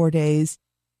 3 or 4 days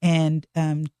and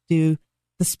do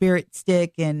the spirit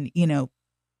stick and,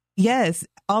 yes,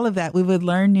 all of that. We would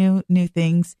learn new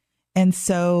things. And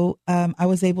so I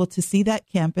was able to see that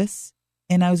campus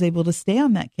and I was able to stay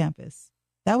on that campus.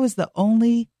 That was the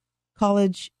only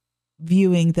college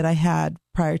viewing that I had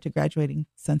prior to graduating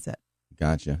Sunset.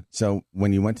 Gotcha. So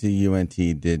when you went to UNT,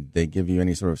 did they give you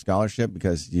any sort of scholarship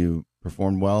because you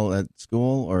performed well at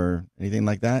school or anything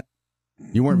like that?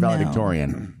 You weren't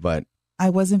valedictorian, but I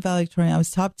wasn't valedictorian. I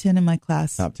was top 10 in my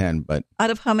class. top 10, but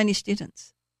Out of how many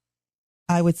students?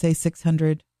 I would say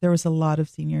 600. There was a lot of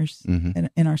seniors Mhm.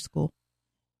 in our school.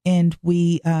 And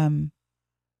we,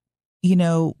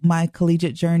 my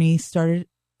collegiate journey started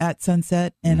at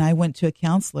Sunset and I went to a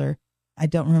counselor. I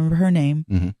don't remember her name,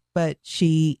 Mhm. but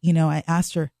she, I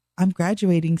asked her, I'm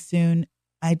graduating soon.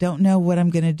 I don't know what I'm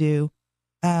going to do.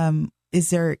 Is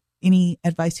there any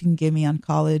advice you can give me on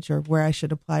college or where I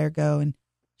should apply or go? And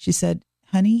she said,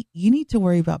 honey, you need to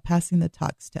worry about passing the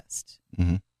TOEIC test,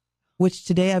 Mhm. which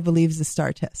today I believe is the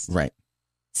STAR test. right.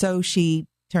 So she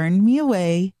turned me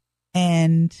away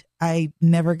and I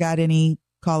never got any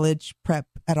college prep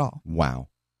at all. Wow.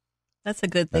 That's a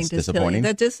good thing That's to tell you. disappointing.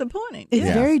 That's disappointing. It's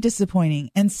Yeah. very disappointing.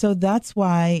 And so that's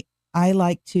why I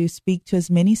like to speak to as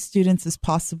many students as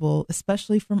possible,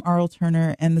 especially from Arl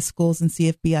Turner and the schools in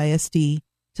CFB ISD,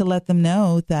 to let them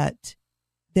know that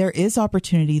there is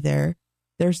opportunity there.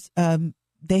 There's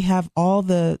they have all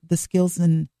the skills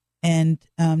and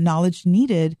knowledge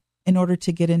needed in order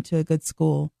to get into a good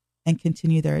school and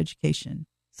continue their education.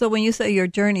 So when you say your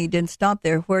journey didn't stop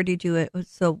there, where did you?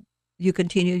 So you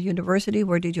continued university.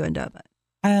 Where did you end up at?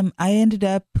 I ended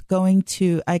up going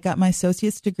to. I got my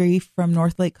associate's degree from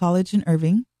Northlake College in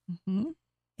Irving,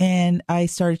 and I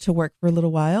started to work for a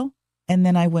little while, and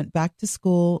then I went back to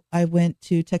school. I went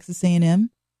to Texas A&M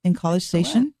in College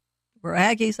Station. We're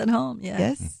Aggies at home. Yeah.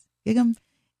 Yes, Gig'em.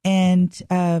 And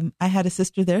I had a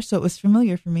sister there, so it was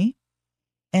familiar for me.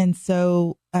 And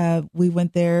so we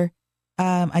went there.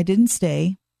 I didn't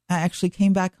stay. I actually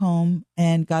came back home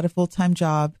and got a full-time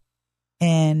job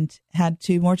and had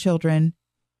 2 more children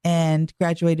and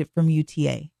graduated from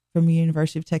UTA, from the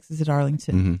University of Texas at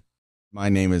Arlington. Mm-hmm. My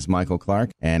name is Michael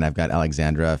Clark, and I've got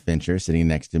Alexandra Fincher sitting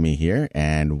next to me here,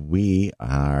 and we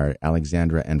are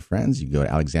Alexandra and Friends. You can go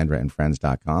to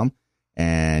alexandraandfriends.com,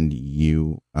 and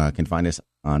you can find us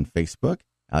on Facebook,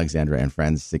 Alexandra and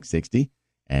Friends 660,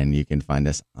 and you can find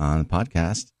us on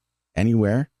podcast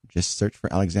anywhere. Just search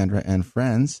for Alexandra and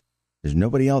Friends. There's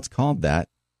nobody else called that,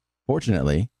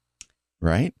 fortunately,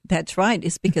 right? That's right.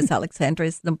 It's because Alexandra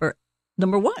is number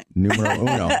one. Numero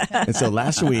uno. And so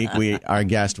last week, our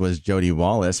guest was Jody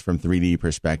Wallace from 3D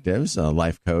Perspectives, a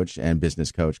life coach and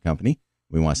business coach company.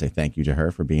 We want to say thank you to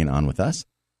her for being on with us.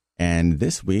 And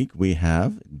this week, we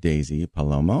have Daisy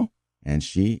Palomo, and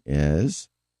she is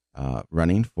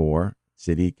running for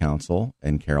City Council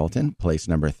in Carrollton, place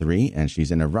number 3, and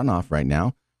she's in a runoff right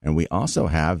now. And we also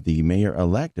have the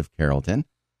mayor-elect of Carrollton,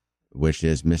 which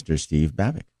is Mr. Steve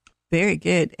Babick. Very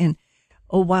good. And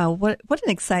oh, wow, what an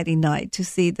exciting night to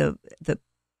see the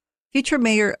future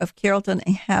mayor of Carrollton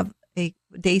and have a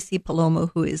Daisy Palomo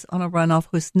who is on a runoff,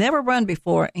 who's never run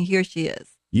before, and here she is.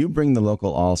 You bring the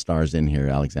local all-stars in here,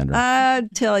 Alexandra. I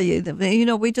tell you,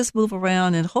 we just move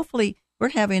around, and hopefully we're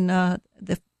having the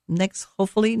next,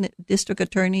 district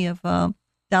attorney of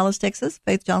Dallas, Texas,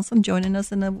 Faith Johnson, joining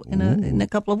us in a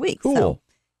couple of weeks. Cool. So,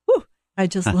 I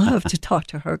just love to talk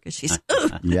to her because she's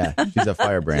yeah, she's a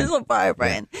firebrand. She's a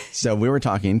firebrand. Yeah. So we were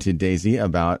talking to Daisy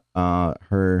about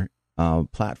her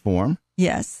platform.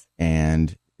 Yes,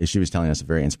 and she was telling us a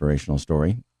very inspirational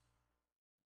story.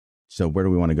 So where do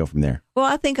we want to go from there? Well,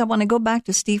 I think I want to go back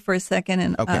to Steve for a second,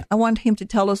 and okay. I want him to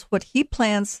tell us what he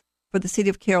plans for the city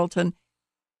of Carrollton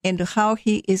and how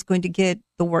he is going to get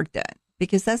the work done,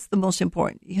 because that's the most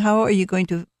important. How are you going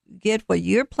to get what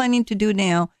you're planning to do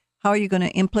now? How are you going to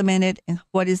implement it, and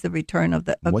what is the return of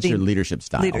what's your leadership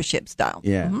style?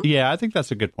 Yeah, yeah, I think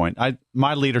that's a good point.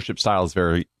 My leadership style is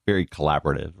very, very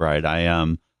collaborative, right?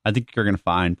 I think you're going to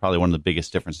find probably one of the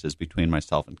biggest differences between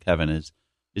myself and Kevin is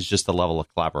just the level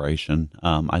of collaboration.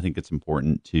 I think it's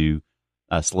important to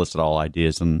solicit all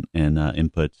ideas and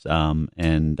inputs,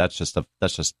 and that's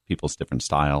just people's different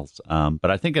styles.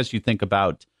 But I think as you think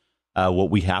about what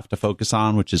we have to focus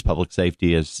on, which is public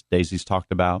safety, as Daisy's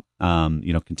talked about,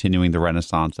 continuing the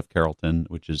renaissance of Carrollton,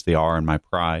 which is the R in my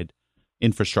pride,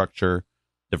 infrastructure,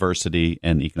 diversity,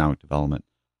 and economic development.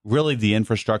 Really, the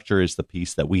infrastructure is the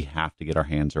piece that we have to get our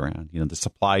hands around. The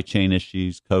supply chain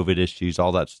issues, COVID issues,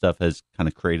 all that stuff has kind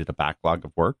of created a backlog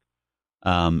of work.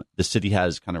 The city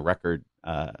has kind of record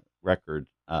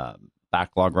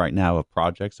backlog right now of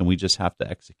projects, and we just have to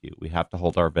execute. We have to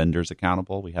hold our vendors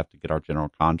accountable. We have to get our general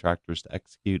contractors to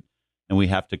execute, and we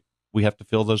have to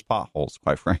fill those potholes,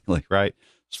 quite frankly, right?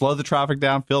 Slow the traffic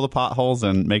down, fill the potholes,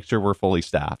 and make sure we're fully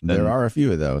staffed. There are a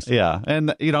few of those. Yeah,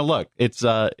 and look, it's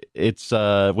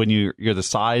when you're the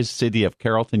size city of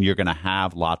Carrollton, you're going to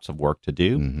have lots of work to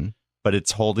do, mm-hmm. but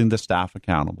it's holding the staff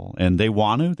accountable, and they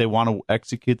want to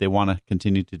execute, they want to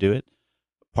continue to do it.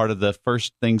 Part of the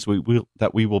first things we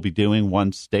will be doing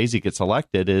once Daisy gets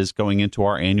elected is going into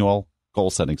our annual goal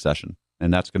setting session,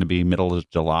 and that's going to be middle of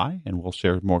July, and we'll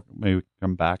share more. Maybe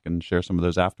come back and share some of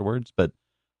those afterwards, but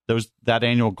that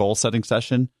annual goal setting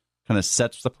session kind of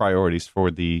sets the priorities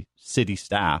for the city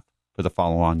staff for the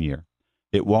follow-on year.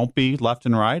 It won't be left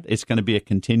and right. It's going to be a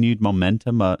continued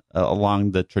momentum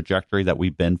along the trajectory that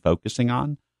we've been focusing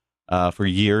on for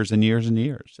years and years and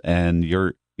years. And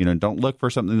don't look for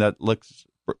something that looks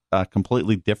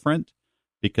completely different,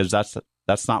 because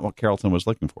that's not what Carrollton was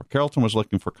looking for. Carrollton was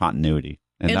looking for continuity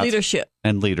and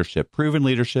leadership, proven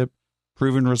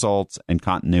results, and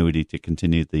continuity to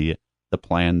continue the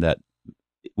plan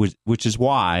which is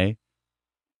why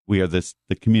we are the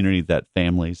community that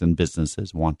families and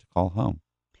businesses want to call home.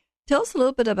 Tell us a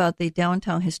little bit about the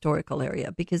downtown historical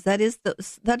area, because that is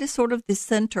sort of the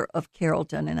center of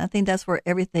Carrollton, and I think that's where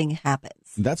everything happens.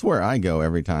 That's where I go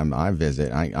every time I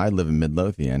visit. I live in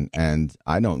Midlothian, and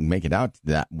I don't make it out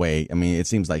that way. I mean, it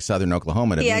seems like southern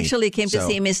Oklahoma to me. He actually came to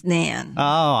see Miss Nan.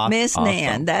 Oh, Miss awesome.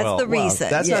 Nan. That's the reason.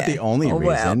 That's not the only reason.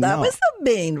 Well, that No. was the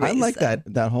main reason. I like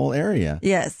that whole area.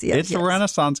 Yes. It's a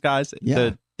renaissance, guys. Yeah.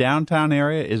 The downtown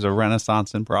area is a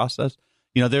renaissance in process.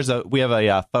 You know, we have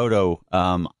a photo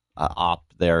op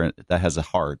there that has a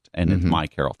heart, and it's My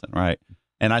Carrollton, right?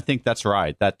 And I think that's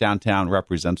right. That downtown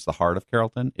represents the heart of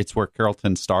Carrollton. It's where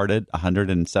Carrollton started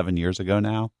 107 years ago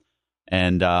now,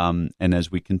 and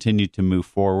as we continue to move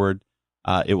forward,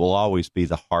 it will always be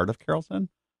the heart of Carrollton.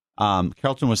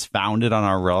 Carrollton was founded on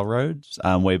our railroads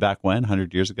way back when,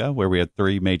 100 years ago, where we had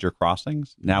 3 major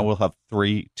crossings. Now we'll have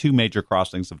 2 major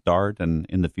crossings of Dart, and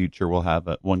in the future we'll have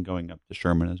one going up to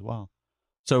Sherman as well.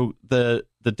 So the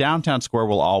downtown square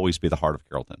will always be the heart of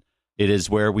Carrollton. It is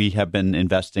where we have been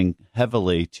investing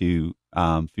heavily to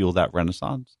fuel that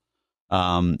renaissance.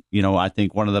 I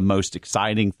think one of the most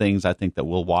exciting things I think that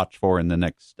we'll watch for in the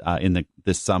next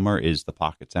this summer is the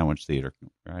Pocket Sandwich Theater.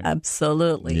 Right?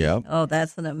 Absolutely. Yep. Oh,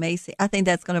 that's an amazing. I think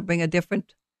that's going to bring a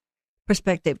different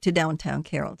perspective to downtown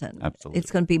Carrollton. Absolutely.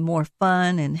 It's going to be more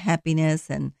fun and happiness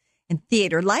and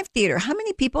theater, live theater. How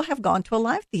many people have gone to a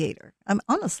live theater?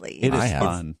 Honestly, it is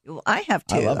fun. I have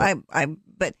too. I love it.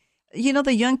 But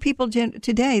the young people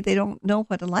today, they don't know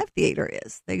what a live theater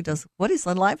is. They just, what is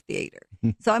a live theater?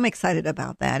 So I'm excited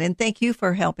about that. And thank you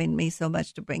for helping me so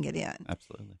much to bring it in.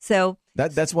 Absolutely. So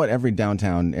That's what every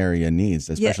downtown area needs,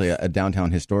 especially Yes. a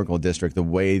downtown historical district. The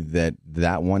way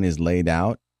that one is laid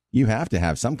out, you have to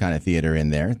have some kind of theater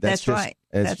in there. That's just, right.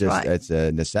 That's right. It's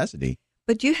a necessity.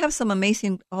 But you have some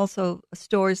amazing also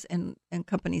stores and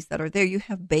companies that are there. You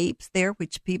have Babes there,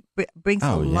 which brings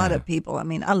a lot of people. I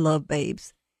mean, I love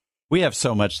Babes. We have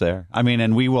so much there. I mean,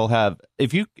 and we will have,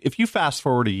 if you fast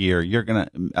forward a year, you're going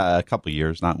to, a couple of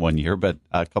years, not 1 year, but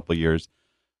a couple of years,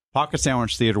 Pocket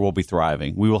Sandwich Theater will be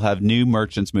thriving. We will have new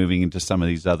merchants moving into some of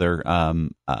these other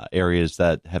areas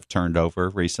that have turned over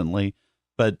recently.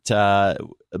 But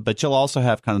you'll also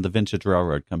have kind of the Vintage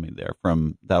Railroad coming there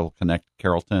that will connect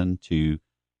Carrollton to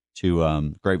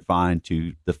Grapevine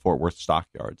to the Fort Worth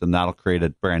Stockyards, and that'll create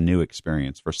a brand new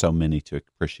experience for so many to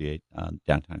appreciate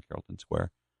downtown Carrollton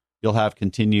Square. You'll have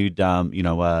continued,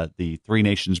 the Three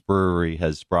Nations Brewery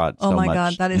has brought so much. Oh my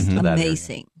God, that is to that area.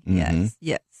 amazing. Yes.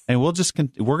 And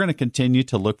we're going to continue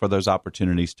to look for those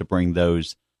opportunities to bring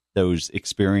those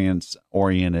experience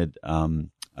oriented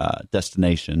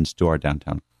destinations to our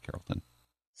downtown Carrollton.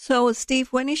 So, Steve,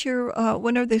 when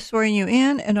are they swearing you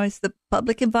in, and is the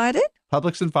public invited?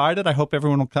 Public's invited. I hope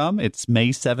everyone will come. It's May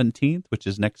 17th, which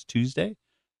is next Tuesday.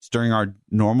 It's during our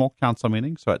normal council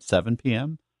meeting, so at 7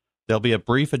 p.m. There'll be a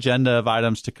brief agenda of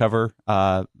items to cover,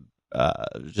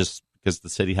 just because the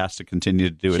city has to continue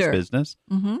to do its business.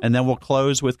 Mm-hmm. And then we'll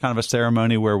close with kind of a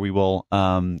ceremony where we will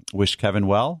wish Kevin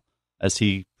well as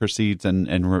he proceeds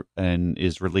and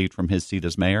is relieved from his seat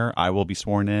as mayor. I will be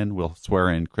sworn in. We'll swear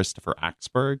in Christopher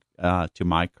Axberg to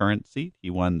my current seat. He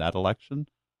won that election.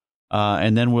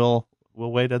 And then we'll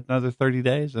wait another 30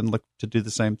 days and look to do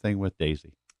the same thing with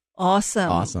Daisy.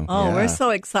 Awesome. Oh, Yeah. we're so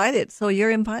excited. So you're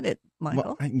invited,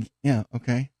 Michael. Well,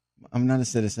 okay. I'm not a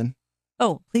citizen.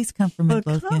 Oh, Please come from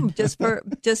Midlothian. come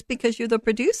just because you're the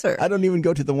producer. I don't even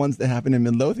go to the ones that happen in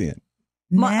Midlothian.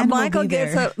 Nan will Michael be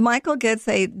gets there. Michael gets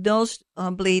a nose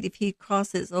bleed if he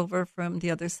crosses over from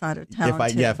the other side of town.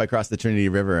 If I cross the Trinity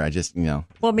River, I just well,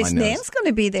 my Miss nose. Nan's going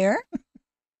to be there.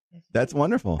 That's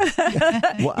wonderful.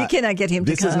 Well, You cannot get him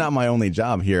to This come. is not my only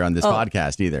job here on this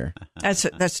podcast either.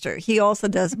 That's true. He also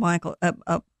does Mark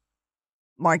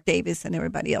Davis and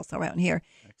everybody else around here.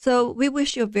 So we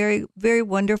wish you a very, very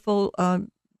wonderful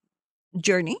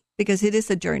journey, because it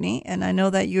is a journey, and I know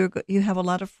that you have a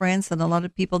lot of friends and a lot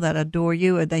of people that adore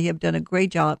you, and they have done a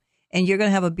great job. And you're going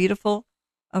to have a beautiful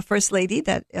first lady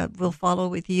that will follow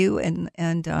with you, and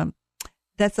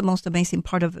that's the most amazing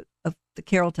part of the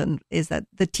Carrollton, is that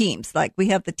the teams, like we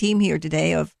have the team here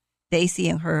today of Daisy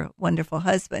and her wonderful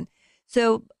husband.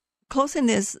 So closing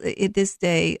this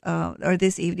day or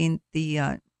this evening,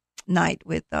 the night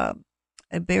with a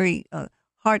very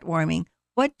heartwarming.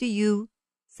 What do you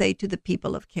say to the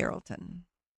people of Carrollton?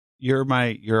 You're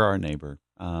our neighbor.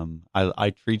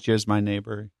 I treat you as my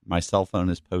neighbor. My cell phone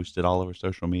is posted all over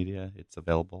social media. It's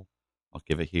available. I'll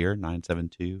give it here,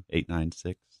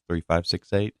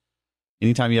 972-896-3568.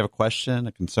 Anytime you have a question,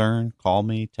 a concern, call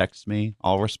me, text me.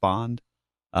 I'll respond.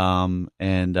 And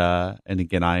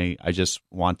again, I just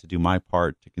want to do my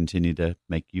part to continue to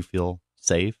make you feel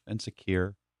safe and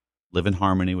secure, live in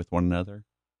harmony with one another.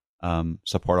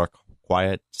 support our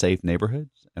quiet, safe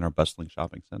neighborhoods and our bustling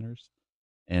shopping centers,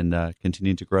 and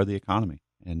continue to grow the economy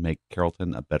and make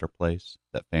Carrollton a better place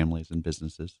that families and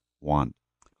businesses want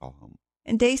to call home.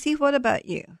 And Daisy, what about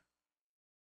you?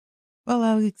 Well,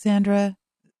 Alexandra,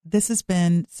 this has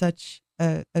been such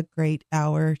a great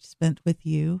hour spent with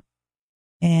you.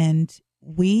 And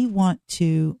we want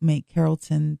to make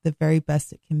Carrollton the very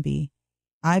best it can be.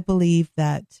 I believe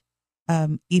that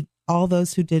all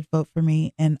those who did vote for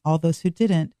me and all those who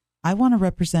didn't, I want to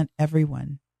represent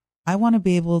everyone. I want to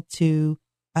be able to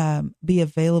be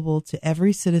available to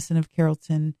every citizen of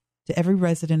Carrollton, to every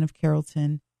resident of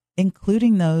Carrollton,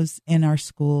 including those in our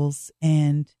schools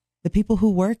and the people who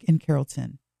work in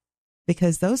Carrollton,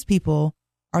 because those people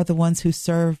are the ones who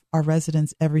serve our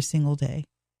residents every single day.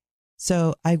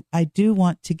 So I do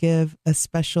want to give a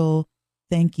special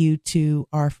thank you to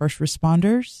our first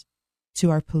responders,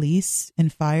 to our police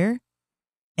and fire,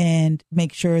 and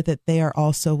make sure that they are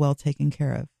also well taken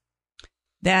care of.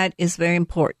 That is very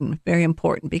important,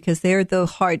 because they're the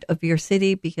heart of your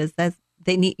city, because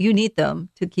you need them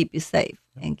to keep you safe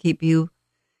and keep you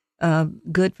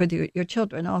good for your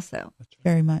children also.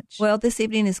 Very much. Well, this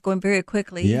evening is going very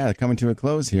quickly. Yeah, coming to a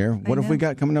close here. What have we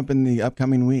got coming up in the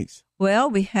upcoming weeks? Well,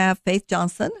 we have Faith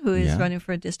Johnson, who is running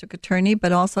for a district attorney,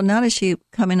 but also not as she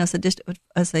coming as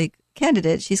a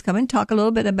candidate, she's coming to talk a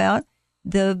little bit about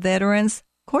the Veterans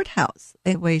Courthouse.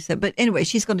 Anyway,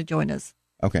 she's going to join us.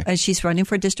 Okay. And she's running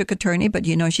for district attorney, but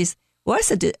she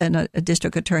was a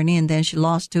district attorney, and then she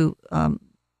lost to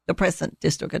the present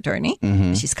district attorney.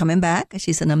 Mm-hmm. She's coming back.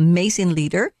 She's an amazing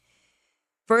leader.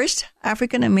 First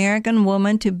African-American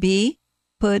woman to be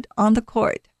put on the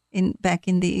court back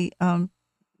in the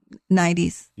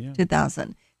 90s,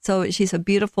 2000. So she's a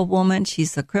beautiful woman.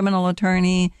 She's a criminal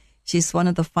attorney. She's one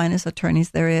of the finest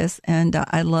attorneys there is. And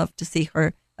I love to see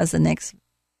her as the next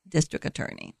district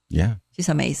attorney. Yeah. She's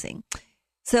amazing.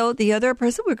 So the other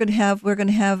person we're going to have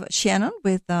Shannon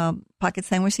with Pocket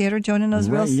Sandwich Theater joining us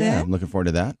real soon. Yeah, I'm looking forward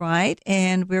to that. Right.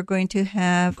 And we're going to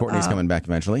have Courtney's coming back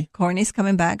eventually. Courtney's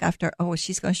coming back after. Oh,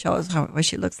 she's going to show us what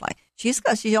she looks like. She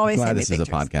always Glad sends me this is pictures.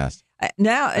 a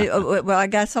podcast. Well, I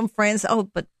got some friends. Oh,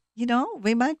 but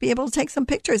we might be able to take some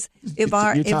pictures if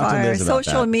our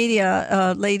social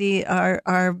media lady,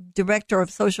 our director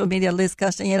of social media, Liz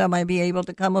Castañeda, might be able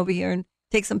to come over here and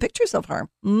take some pictures of her.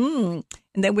 And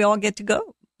then we all get to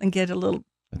go and get a little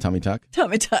tummy tuck.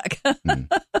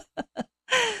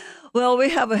 Well, we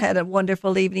have had a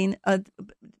wonderful evening.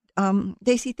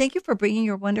 Daisy, thank you for bringing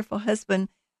your wonderful husband.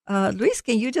 Luis,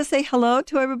 can you just say hello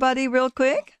to everybody real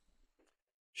quick?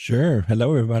 Sure.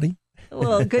 Hello, everybody.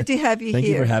 Well, good to have you Thank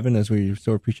here. you for having us. We're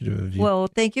so appreciative of you. Well,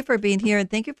 thank you for being here, and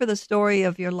thank you for the story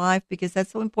of your life, because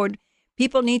that's so important.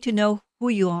 People need to know who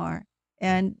you are,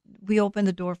 and we open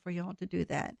the door for you all to do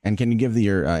that. And can you give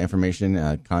your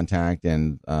information, contact,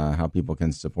 and how people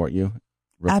can support you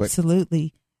real quick?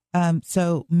 Absolutely.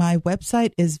 So my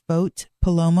website is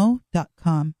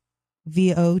votepalomo.com,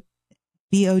 VOTE,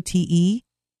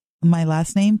 my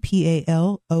last name,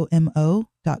 PALOMO.com.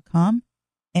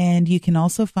 And you can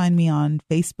also find me on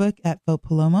Facebook at Vote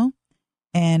Palomo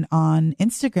and on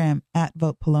Instagram at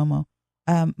Vote Palomo.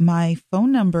 My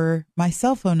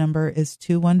cell phone number is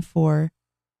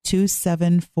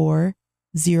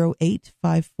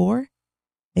 214-274-0854.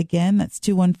 Again, that's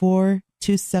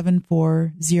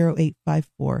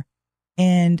 214-274-0854.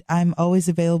 And I'm always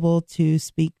available to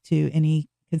speak to any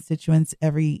constituents,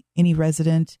 any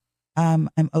resident. I'm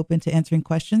open to answering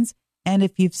questions. And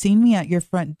if you've seen me at your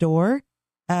front door,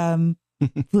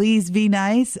 please be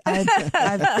nice.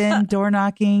 I've been door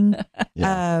knocking,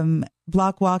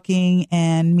 block walking,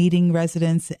 and meeting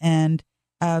residents, and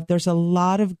there's a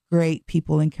lot of great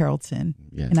people in Carrollton,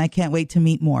 and I can't wait to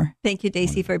meet more. Thank you,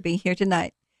 Daisy, for being here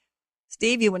tonight.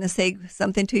 Steve, you want to say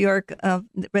something to your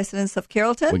residents of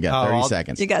Carrollton? We got 30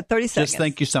 seconds. You got 30 seconds. Just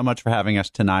thank you so much for having us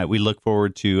tonight. We look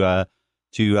forward to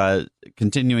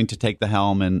continuing to take the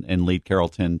helm and lead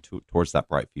Carrollton towards that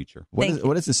bright future.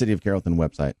 What is the City of Carrollton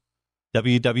website?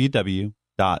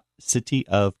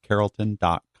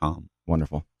 www.cityofcarrollton.com.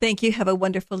 Wonderful. Thank you. Have a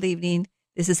wonderful evening.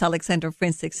 This is Alexandra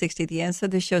Friend 660 The Answer.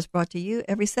 This show is brought to you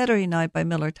every Saturday night by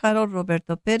Miller Title,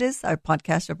 Roberto Perez. Our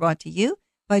podcasts are brought to you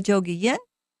by Joe Guillen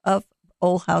of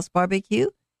Old House Barbecue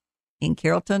in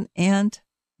Carrollton and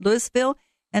Louisville.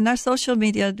 And our social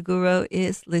media guru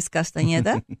is Liz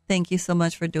Castañeda. Thank you so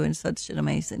much for doing such an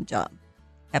amazing job.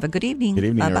 Have a good evening. Good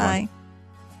evening, Bye-bye.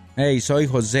 Hey, soy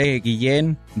José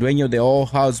Guillén, dueño de Old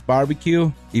House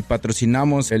Barbecue, y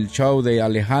patrocinamos el show de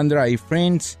Alejandra y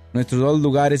Friends. Nuestros dos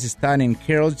lugares están en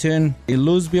Carrollton y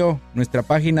Louisville. Nuestra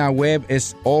página web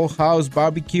es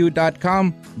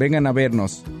oldhousebarbecue.com. Vengan a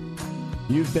vernos.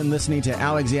 You've been listening to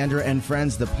Alexandra and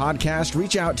Friends, the podcast.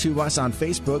 Reach out to us on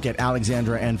Facebook at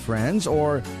Alexandra and Friends,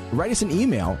 or write us an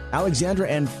email,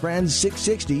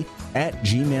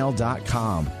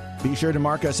 alexandraandfriends660@gmail.com. Be sure to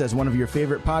mark us as one of your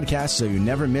favorite podcasts so you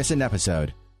never miss an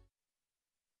episode.